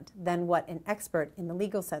different than what an expert in the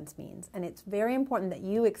legal sense means. And it's very important that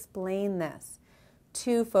you explain this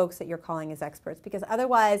to folks that you're calling as experts, because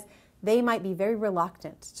otherwise they might be very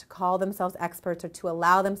reluctant to call themselves experts or to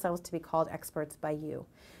allow themselves to be called experts by you.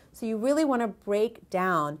 So you really want to break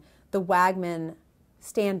down the Wagman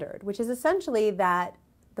standard, which is essentially that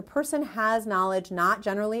the person has knowledge not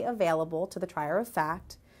generally available to the trier of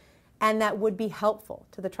fact, and that would be helpful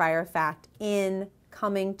to the trier of fact in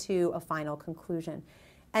coming to a final conclusion.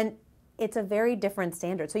 And it's a very different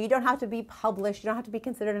standard. So you don't have to be published, you don't have to be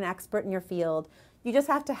considered an expert in your field. You just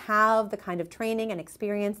have to have the kind of training and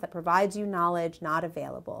experience that provides you knowledge not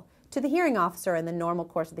available to the hearing officer in the normal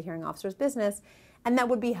course of the hearing officer's business, and that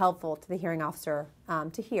would be helpful to the hearing officer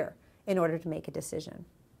to hear in order to make a decision.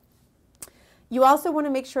 You also want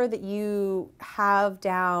to make sure that you have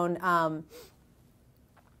down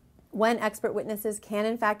when expert witnesses can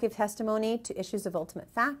in fact give testimony to issues of ultimate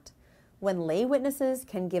fact, when lay witnesses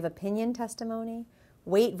can give opinion testimony,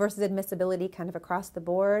 weight versus admissibility kind of across the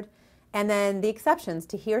board, and then the exceptions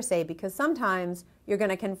to hearsay, because sometimes you're going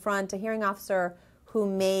to confront a hearing officer who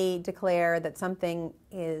may declare that something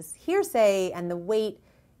is hearsay and the weight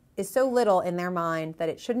is so little in their mind that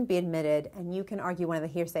it shouldn't be admitted, and you can argue one of the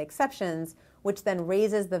hearsay exceptions, which then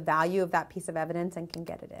raises the value of that piece of evidence and can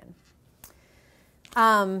get it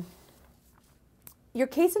in. Your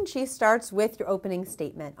case in chief starts with your opening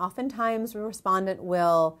statement. Oftentimes, the respondent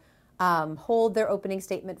will hold their opening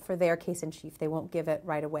statement for their case in chief. They won't give it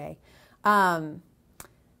right away.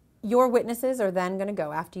 Your witnesses are then going to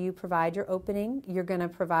go, after you provide your opening, you're going to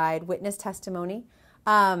provide witness testimony.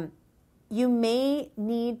 You may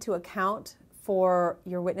need to account for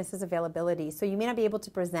your witnesses' availability. So you may not be able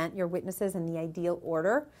to present your witnesses in the ideal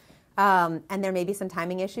order. And there may be some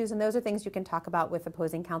timing issues, and those are things you can talk about with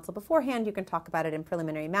opposing counsel beforehand. You can talk about it in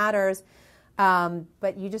preliminary matters.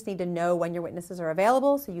 But you just need to know when your witnesses are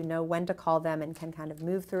available so you know when to call them and can kind of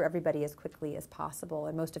move through everybody as quickly as possible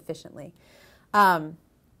and most efficiently.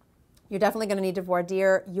 You're definitely going to need to voir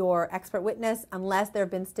dire your expert witness unless there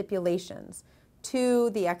have been stipulations to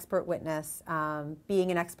the expert witness being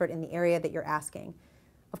an expert in the area that you're asking.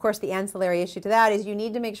 Of course, the ancillary issue to that is you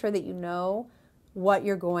need to make sure that you know what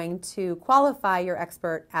you're going to qualify your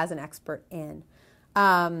expert as an expert in.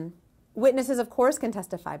 Witnesses, of course, can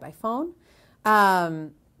testify by phone.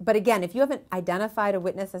 But again, if you haven't identified a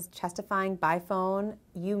witness as testifying by phone,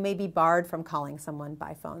 you may be barred from calling someone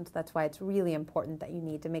by phone. So that's why it's really important that you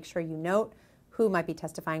need to make sure you note who might be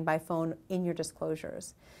testifying by phone in your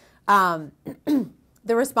disclosures.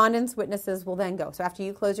 The respondent's witnesses will then go. So after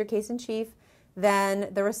you close your case in chief, then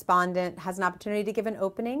the respondent has an opportunity to give an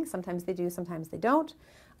opening. Sometimes they do, sometimes they don't.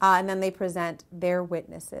 And then they present their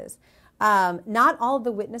witnesses. Not all of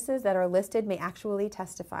the witnesses that are listed may actually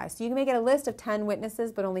testify. So you may get a list of 10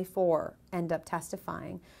 witnesses, but only 4 end up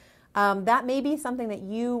testifying. That may be something that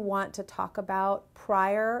you want to talk about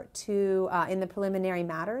prior to in the preliminary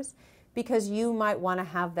matters, because you might want to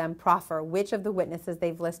have them proffer which of the witnesses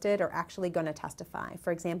they've listed are actually going to testify.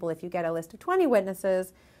 For example, if you get a list of 20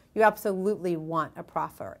 witnesses, you absolutely want a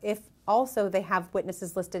proffer. If also they have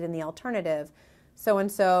witnesses listed in the alternative,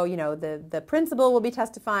 so-and-so, you know, the principal will be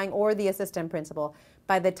testifying or the assistant principal.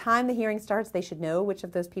 By the time the hearing starts, they should know which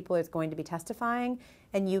of those people is going to be testifying,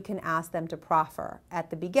 and you can ask them to proffer at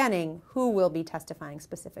the beginning who will be testifying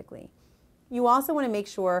specifically. You also want to make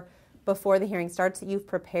sure before the hearing starts that you've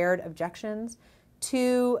prepared objections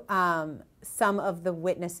to some of the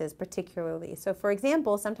witnesses particularly. So for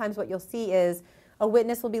example, sometimes what you'll see is a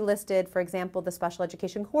witness will be listed, for example, the special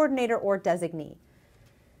education coordinator or designee.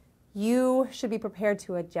 You should be prepared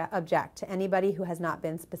to object to anybody who has not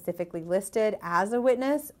been specifically listed as a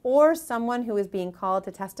witness or someone who is being called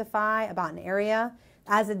to testify about an area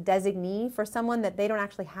as a designee for someone that they don't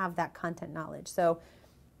actually have that content knowledge. So,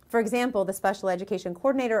 for example, the special education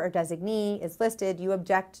coordinator or designee is listed. You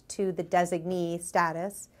object to the designee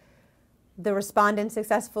status. The respondent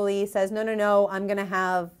successfully says, no, I'm going to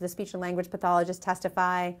have the speech and language pathologist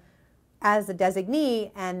testify as a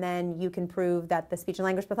designee, and then you can prove that the speech and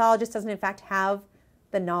language pathologist doesn't in fact have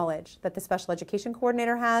the knowledge that the special education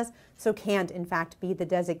coordinator has, so can't in fact be the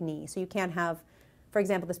designee. So you can't have, for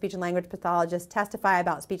example, the speech and language pathologist testify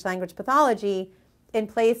about speech language pathology in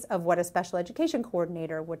place of what a special education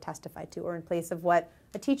coordinator would testify to, or in place of what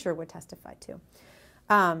a teacher would testify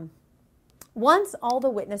to. Once all the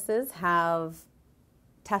witnesses have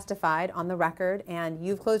testified on the record and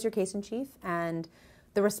you've closed your case in chief and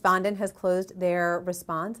the respondent has closed their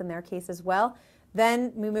response in their case as well,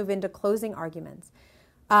 then we move into closing arguments.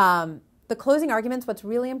 The closing arguments, what's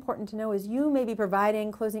really important to know is you may be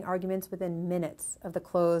providing closing arguments within minutes of the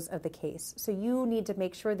close of the case. So you need to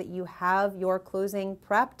make sure that you have your closing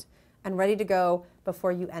prepped and ready to go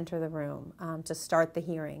before you enter the room to start the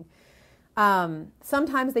hearing.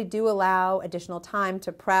 Sometimes they do allow additional time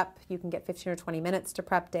to prep. You can get 15 or 20 minutes to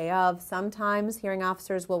prep day of. Sometimes hearing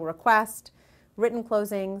officers will request written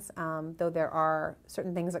closings, though there are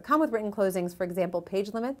certain things that come with written closings, for example,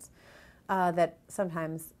 page limits, that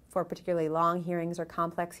sometimes for particularly long hearings or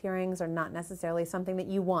complex hearings are not necessarily something that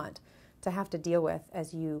you want to have to deal with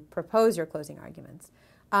as you propose your closing arguments.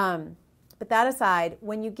 But that aside,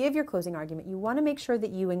 when you give your closing argument, you want to make sure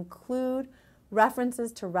that you include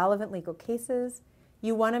references to relevant legal cases.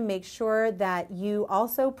 You want to make sure that you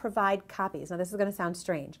also provide copies. Now, this is going to sound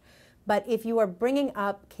strange, but if you are bringing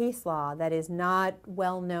up case law that is not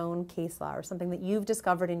well-known case law or something that you've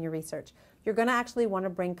discovered in your research, you're going to actually want to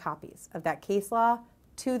bring copies of that case law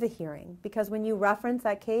to the hearing, because when you reference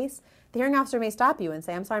that case, the hearing officer may stop you and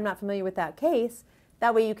say, I'm sorry, I'm not familiar with that case.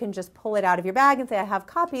 That way you can just pull it out of your bag and say, I have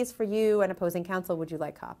copies for you and opposing counsel, would you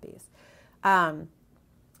like copies?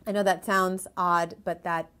 I know that sounds odd, but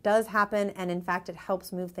that does happen, and in fact it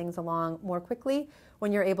helps move things along more quickly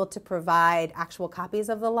when you're able to provide actual copies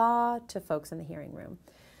of the law to folks in the hearing room.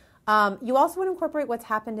 You also want to incorporate what's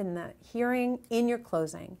happened in the hearing in your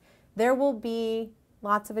closing. There will be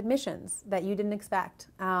lots of admissions that you didn't expect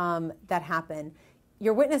that happen.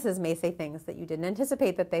 Your witnesses may say things that you didn't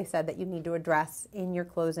anticipate that they said that you need to address in your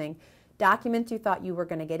closing. Documents you thought you were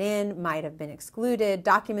going to get in might have been excluded.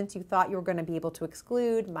 Documents you thought you were going to be able to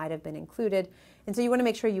exclude might have been included. And so you want to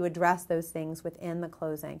make sure you address those things within the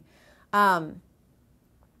closing.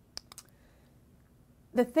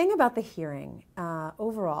 The thing about the hearing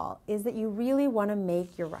overall is that you really want to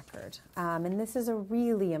make your record. And this is a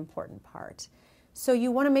really important part. So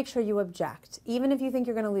you want to make sure you object, even if you think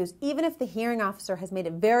you're going to lose, even if the hearing officer has made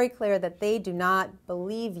it very clear that they do not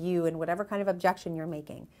believe you in whatever kind of objection you're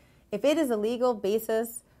making. If it is a legal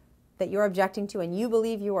basis that you're objecting to and you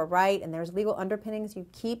believe you are right and there's legal underpinnings, you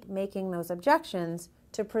keep making those objections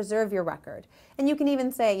to preserve your record. And you can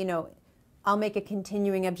even say, I'll make a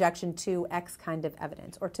continuing objection to X kind of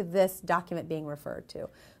evidence or to this document being referred to,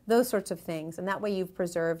 those sorts of things. And that way you've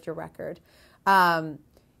preserved your record.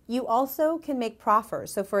 You also can make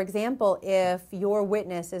proffers. So for example, if your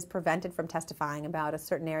witness is prevented from testifying about a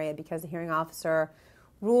certain area because the hearing officer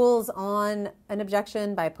rules on an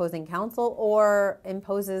objection by opposing counsel or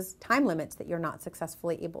imposes time limits that you're not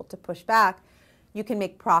successfully able to push back, you can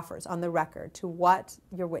make proffers on the record to what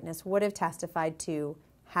your witness would have testified to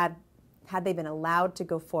had they been allowed to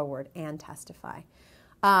go forward and testify.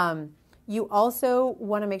 You also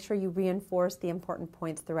want to make sure you reinforce the important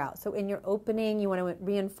points throughout. So in your opening, you want to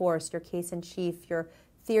reinforce your case in chief, your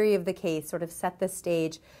theory of the case, sort of set the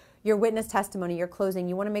stage. Your witness testimony, your closing,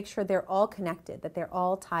 you want to make sure they're all connected, that they're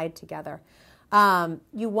all tied together.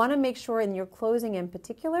 You want to make sure in your closing in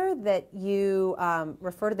particular that you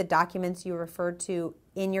refer to the documents you referred to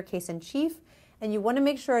in your case in chief, and you want to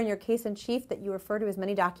make sure in your case in chief that you refer to as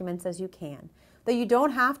many documents as you can. Though you don't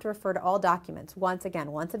have to refer to all documents. Once a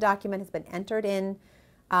document has been entered in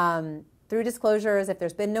through disclosures, if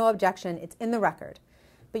there's been no objection, it's in the record.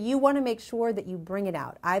 But you want to make sure that you bring it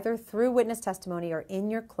out, either through witness testimony or in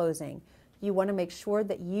your closing. You want to make sure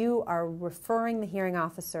that you are referring the hearing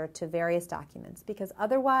officer to various documents, because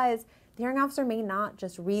otherwise the hearing officer may not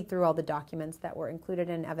just read through all the documents that were included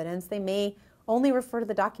in evidence. They may only refer to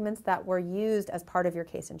the documents that were used as part of your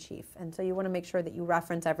case in chief. And so you want to make sure that you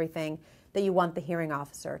reference everything that you want the hearing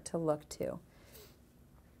officer to look to.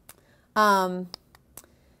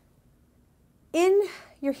 In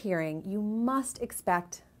your hearing, you must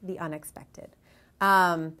expect the unexpected.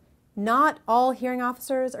 Not all hearing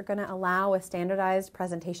officers are going to allow a standardized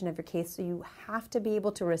presentation of your case, so you have to be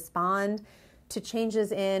able to respond to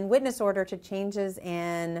changes in witness order, to changes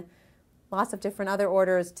in lots of different other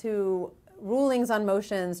orders, to rulings on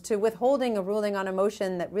motions, to withholding a ruling on a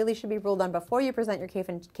motion that really should be ruled on before you present your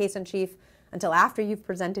case in chief until after you've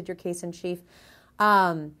presented your case in chief.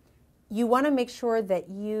 You want to make sure that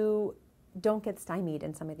you don't get stymied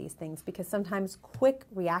in some of these things, because sometimes quick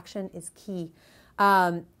reaction is key.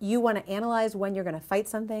 You want to analyze when you're going to fight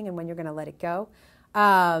something and when you're going to let it go.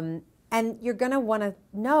 And you're going to want to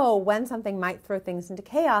know when something might throw things into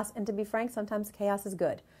chaos. And to be frank, sometimes chaos is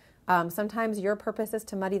good. Sometimes your purpose is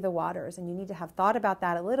to muddy the waters, and you need to have thought about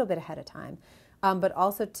that a little bit ahead of time, but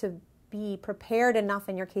also to be prepared enough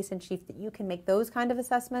in your case in chief that you can make those kind of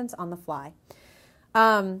assessments on the fly.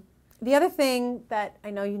 The other thing that I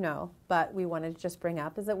know you know, but we wanted to just bring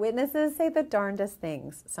up, is that witnesses say the darndest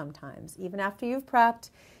things sometimes, even after you've prepped,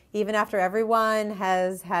 even after everyone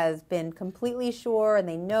has been completely sure and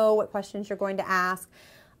they know what questions you're going to ask.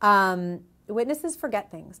 Witnesses forget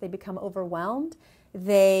things. They become overwhelmed.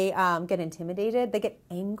 They get intimidated. They get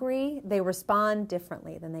angry. They respond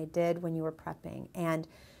differently than they did when you were prepping. And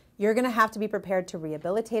you're going to have to be prepared to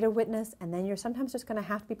rehabilitate a witness, and then you're sometimes just going to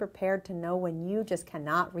have to be prepared to know when you just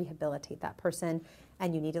cannot rehabilitate that person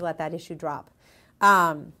and you need to let that issue drop.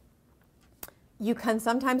 You can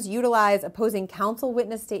sometimes utilize opposing counsel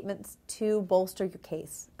witness statements to bolster your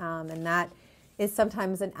case, and that is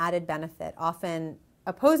sometimes an added benefit. Often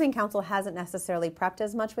opposing counsel hasn't necessarily prepped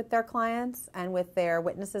as much with their clients and with their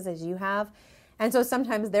witnesses as you have. And so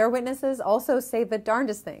sometimes their witnesses also say the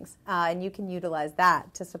darndest things, and you can utilize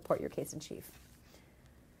that to support your case in chief.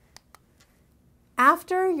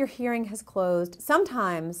 After your hearing has closed,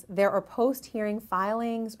 sometimes there are post-hearing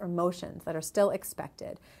filings or motions that are still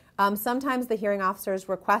expected. Sometimes the hearing officers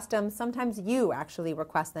request them. Sometimes you actually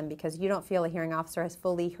request them because you don't feel a hearing officer has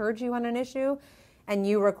fully heard you on an issue, and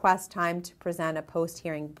you request time to present a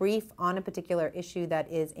post-hearing brief on a particular issue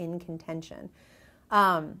that is in contention.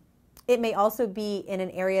 It may also be in an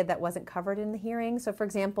area that wasn't covered in the hearing. So for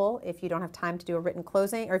example, if you don't have time to do a written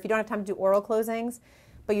closing, or if you don't have time to do oral closings,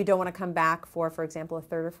 but you don't want to come back for example, a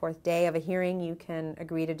third or fourth day of a hearing, you can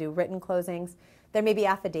agree to do written closings. There may be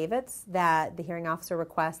affidavits that the hearing officer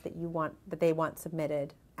requests that they want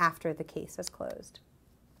submitted after the case is closed.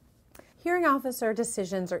 Hearing officer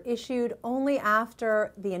decisions are issued only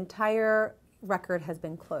after the entire record has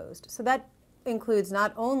been closed. So that includes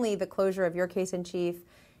not only the closure of your case in chief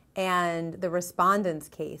and the respondent's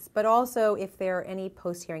case, but also if there are any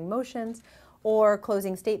post-hearing motions or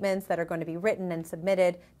closing statements that are going to be written and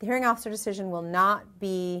submitted, the hearing officer decision will not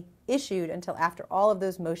be issued until after all of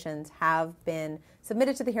those motions have been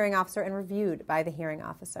submitted to the hearing officer and reviewed by the hearing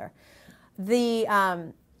officer. The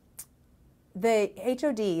HOD,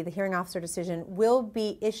 the hearing officer decision, will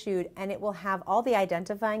be issued, and it will have all the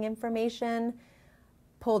identifying information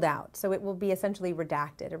pulled out. So it will be essentially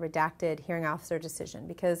redacted, a redacted hearing officer decision,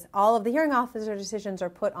 because all of the hearing officer decisions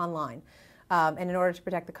are put online. And in order to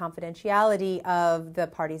protect the confidentiality of the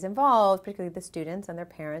parties involved, particularly the students and their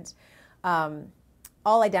parents,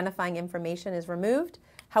 all identifying information is removed.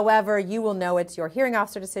 However, you will know it's your hearing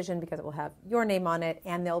officer decision because it will have your name on it,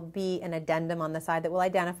 and there'll be an addendum on the side that will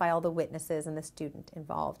identify all the witnesses and the student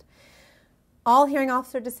involved. All hearing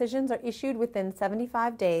officer decisions are issued within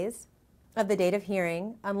 75 days of the date of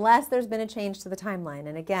hearing, unless there's been a change to the timeline.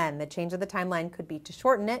 And again, the change of the timeline could be to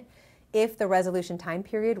shorten it if the resolution time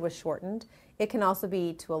period was shortened. It can also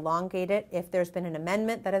be to elongate it if there's been an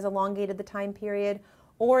amendment that has elongated the time period,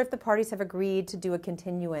 or if the parties have agreed to do a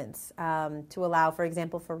continuance to allow, for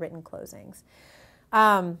example, for written closings.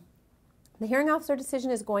 The hearing officer decision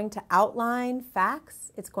is going to outline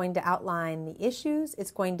facts. It's going to outline the issues.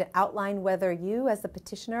 It's going to outline whether you, as the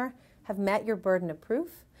petitioner, have met your burden of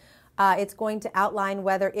proof. It's going to outline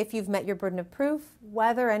whether, if you've met your burden of proof,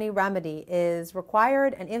 whether any remedy is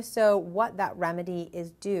required, and if so, what that remedy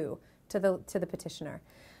is due to the petitioner.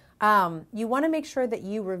 You want to make sure that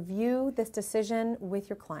you review this decision with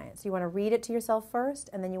your client. So you want to read it to yourself first,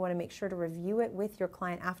 and then you want to make sure to review it with your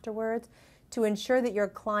client afterwards to ensure that your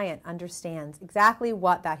client understands exactly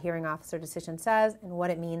what that hearing officer decision says and what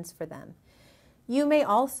it means for them. You may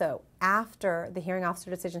also, after the hearing officer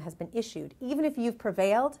decision has been issued, even if you've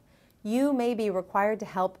prevailed, you may be required to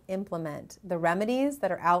help implement the remedies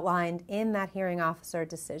that are outlined in that hearing officer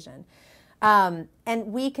decision. And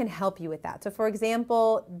we can help you with that. So for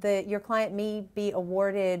example, your client may be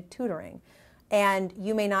awarded tutoring, and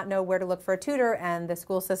you may not know where to look for a tutor, and the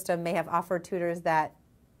school system may have offered tutors that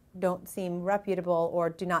don't seem reputable or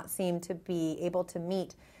do not seem to be able to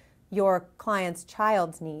meet your client's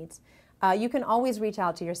child's needs. You can always reach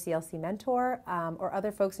out to your CLC mentor or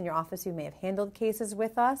other folks in your office who may have handled cases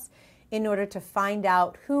with us in order to find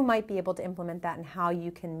out who might be able to implement that and how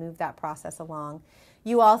you can move that process along.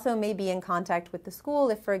 You also may be in contact with the school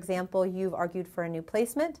if, for example, you've argued for a new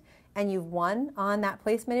placement and you've won on that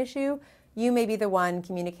placement issue. You may be the one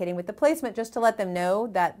communicating with the placement just to let them know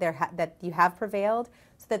that that you have prevailed,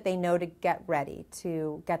 so that they know to get ready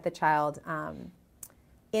to get the child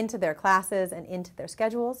into their classes and into their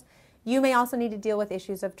schedules. You may also need to deal with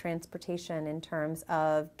issues of transportation in terms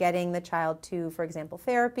of getting the child to, for example,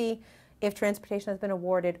 therapy, if transportation has been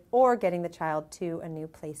awarded, or getting the child to a new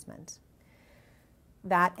placement.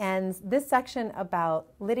 That ends this section about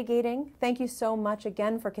litigating. Thank you so much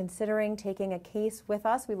again for considering taking a case with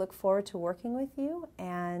us. We look forward to working with you.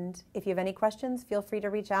 And if you have any questions, feel free to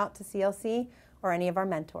reach out to CLC or any of our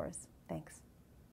mentors. Thanks.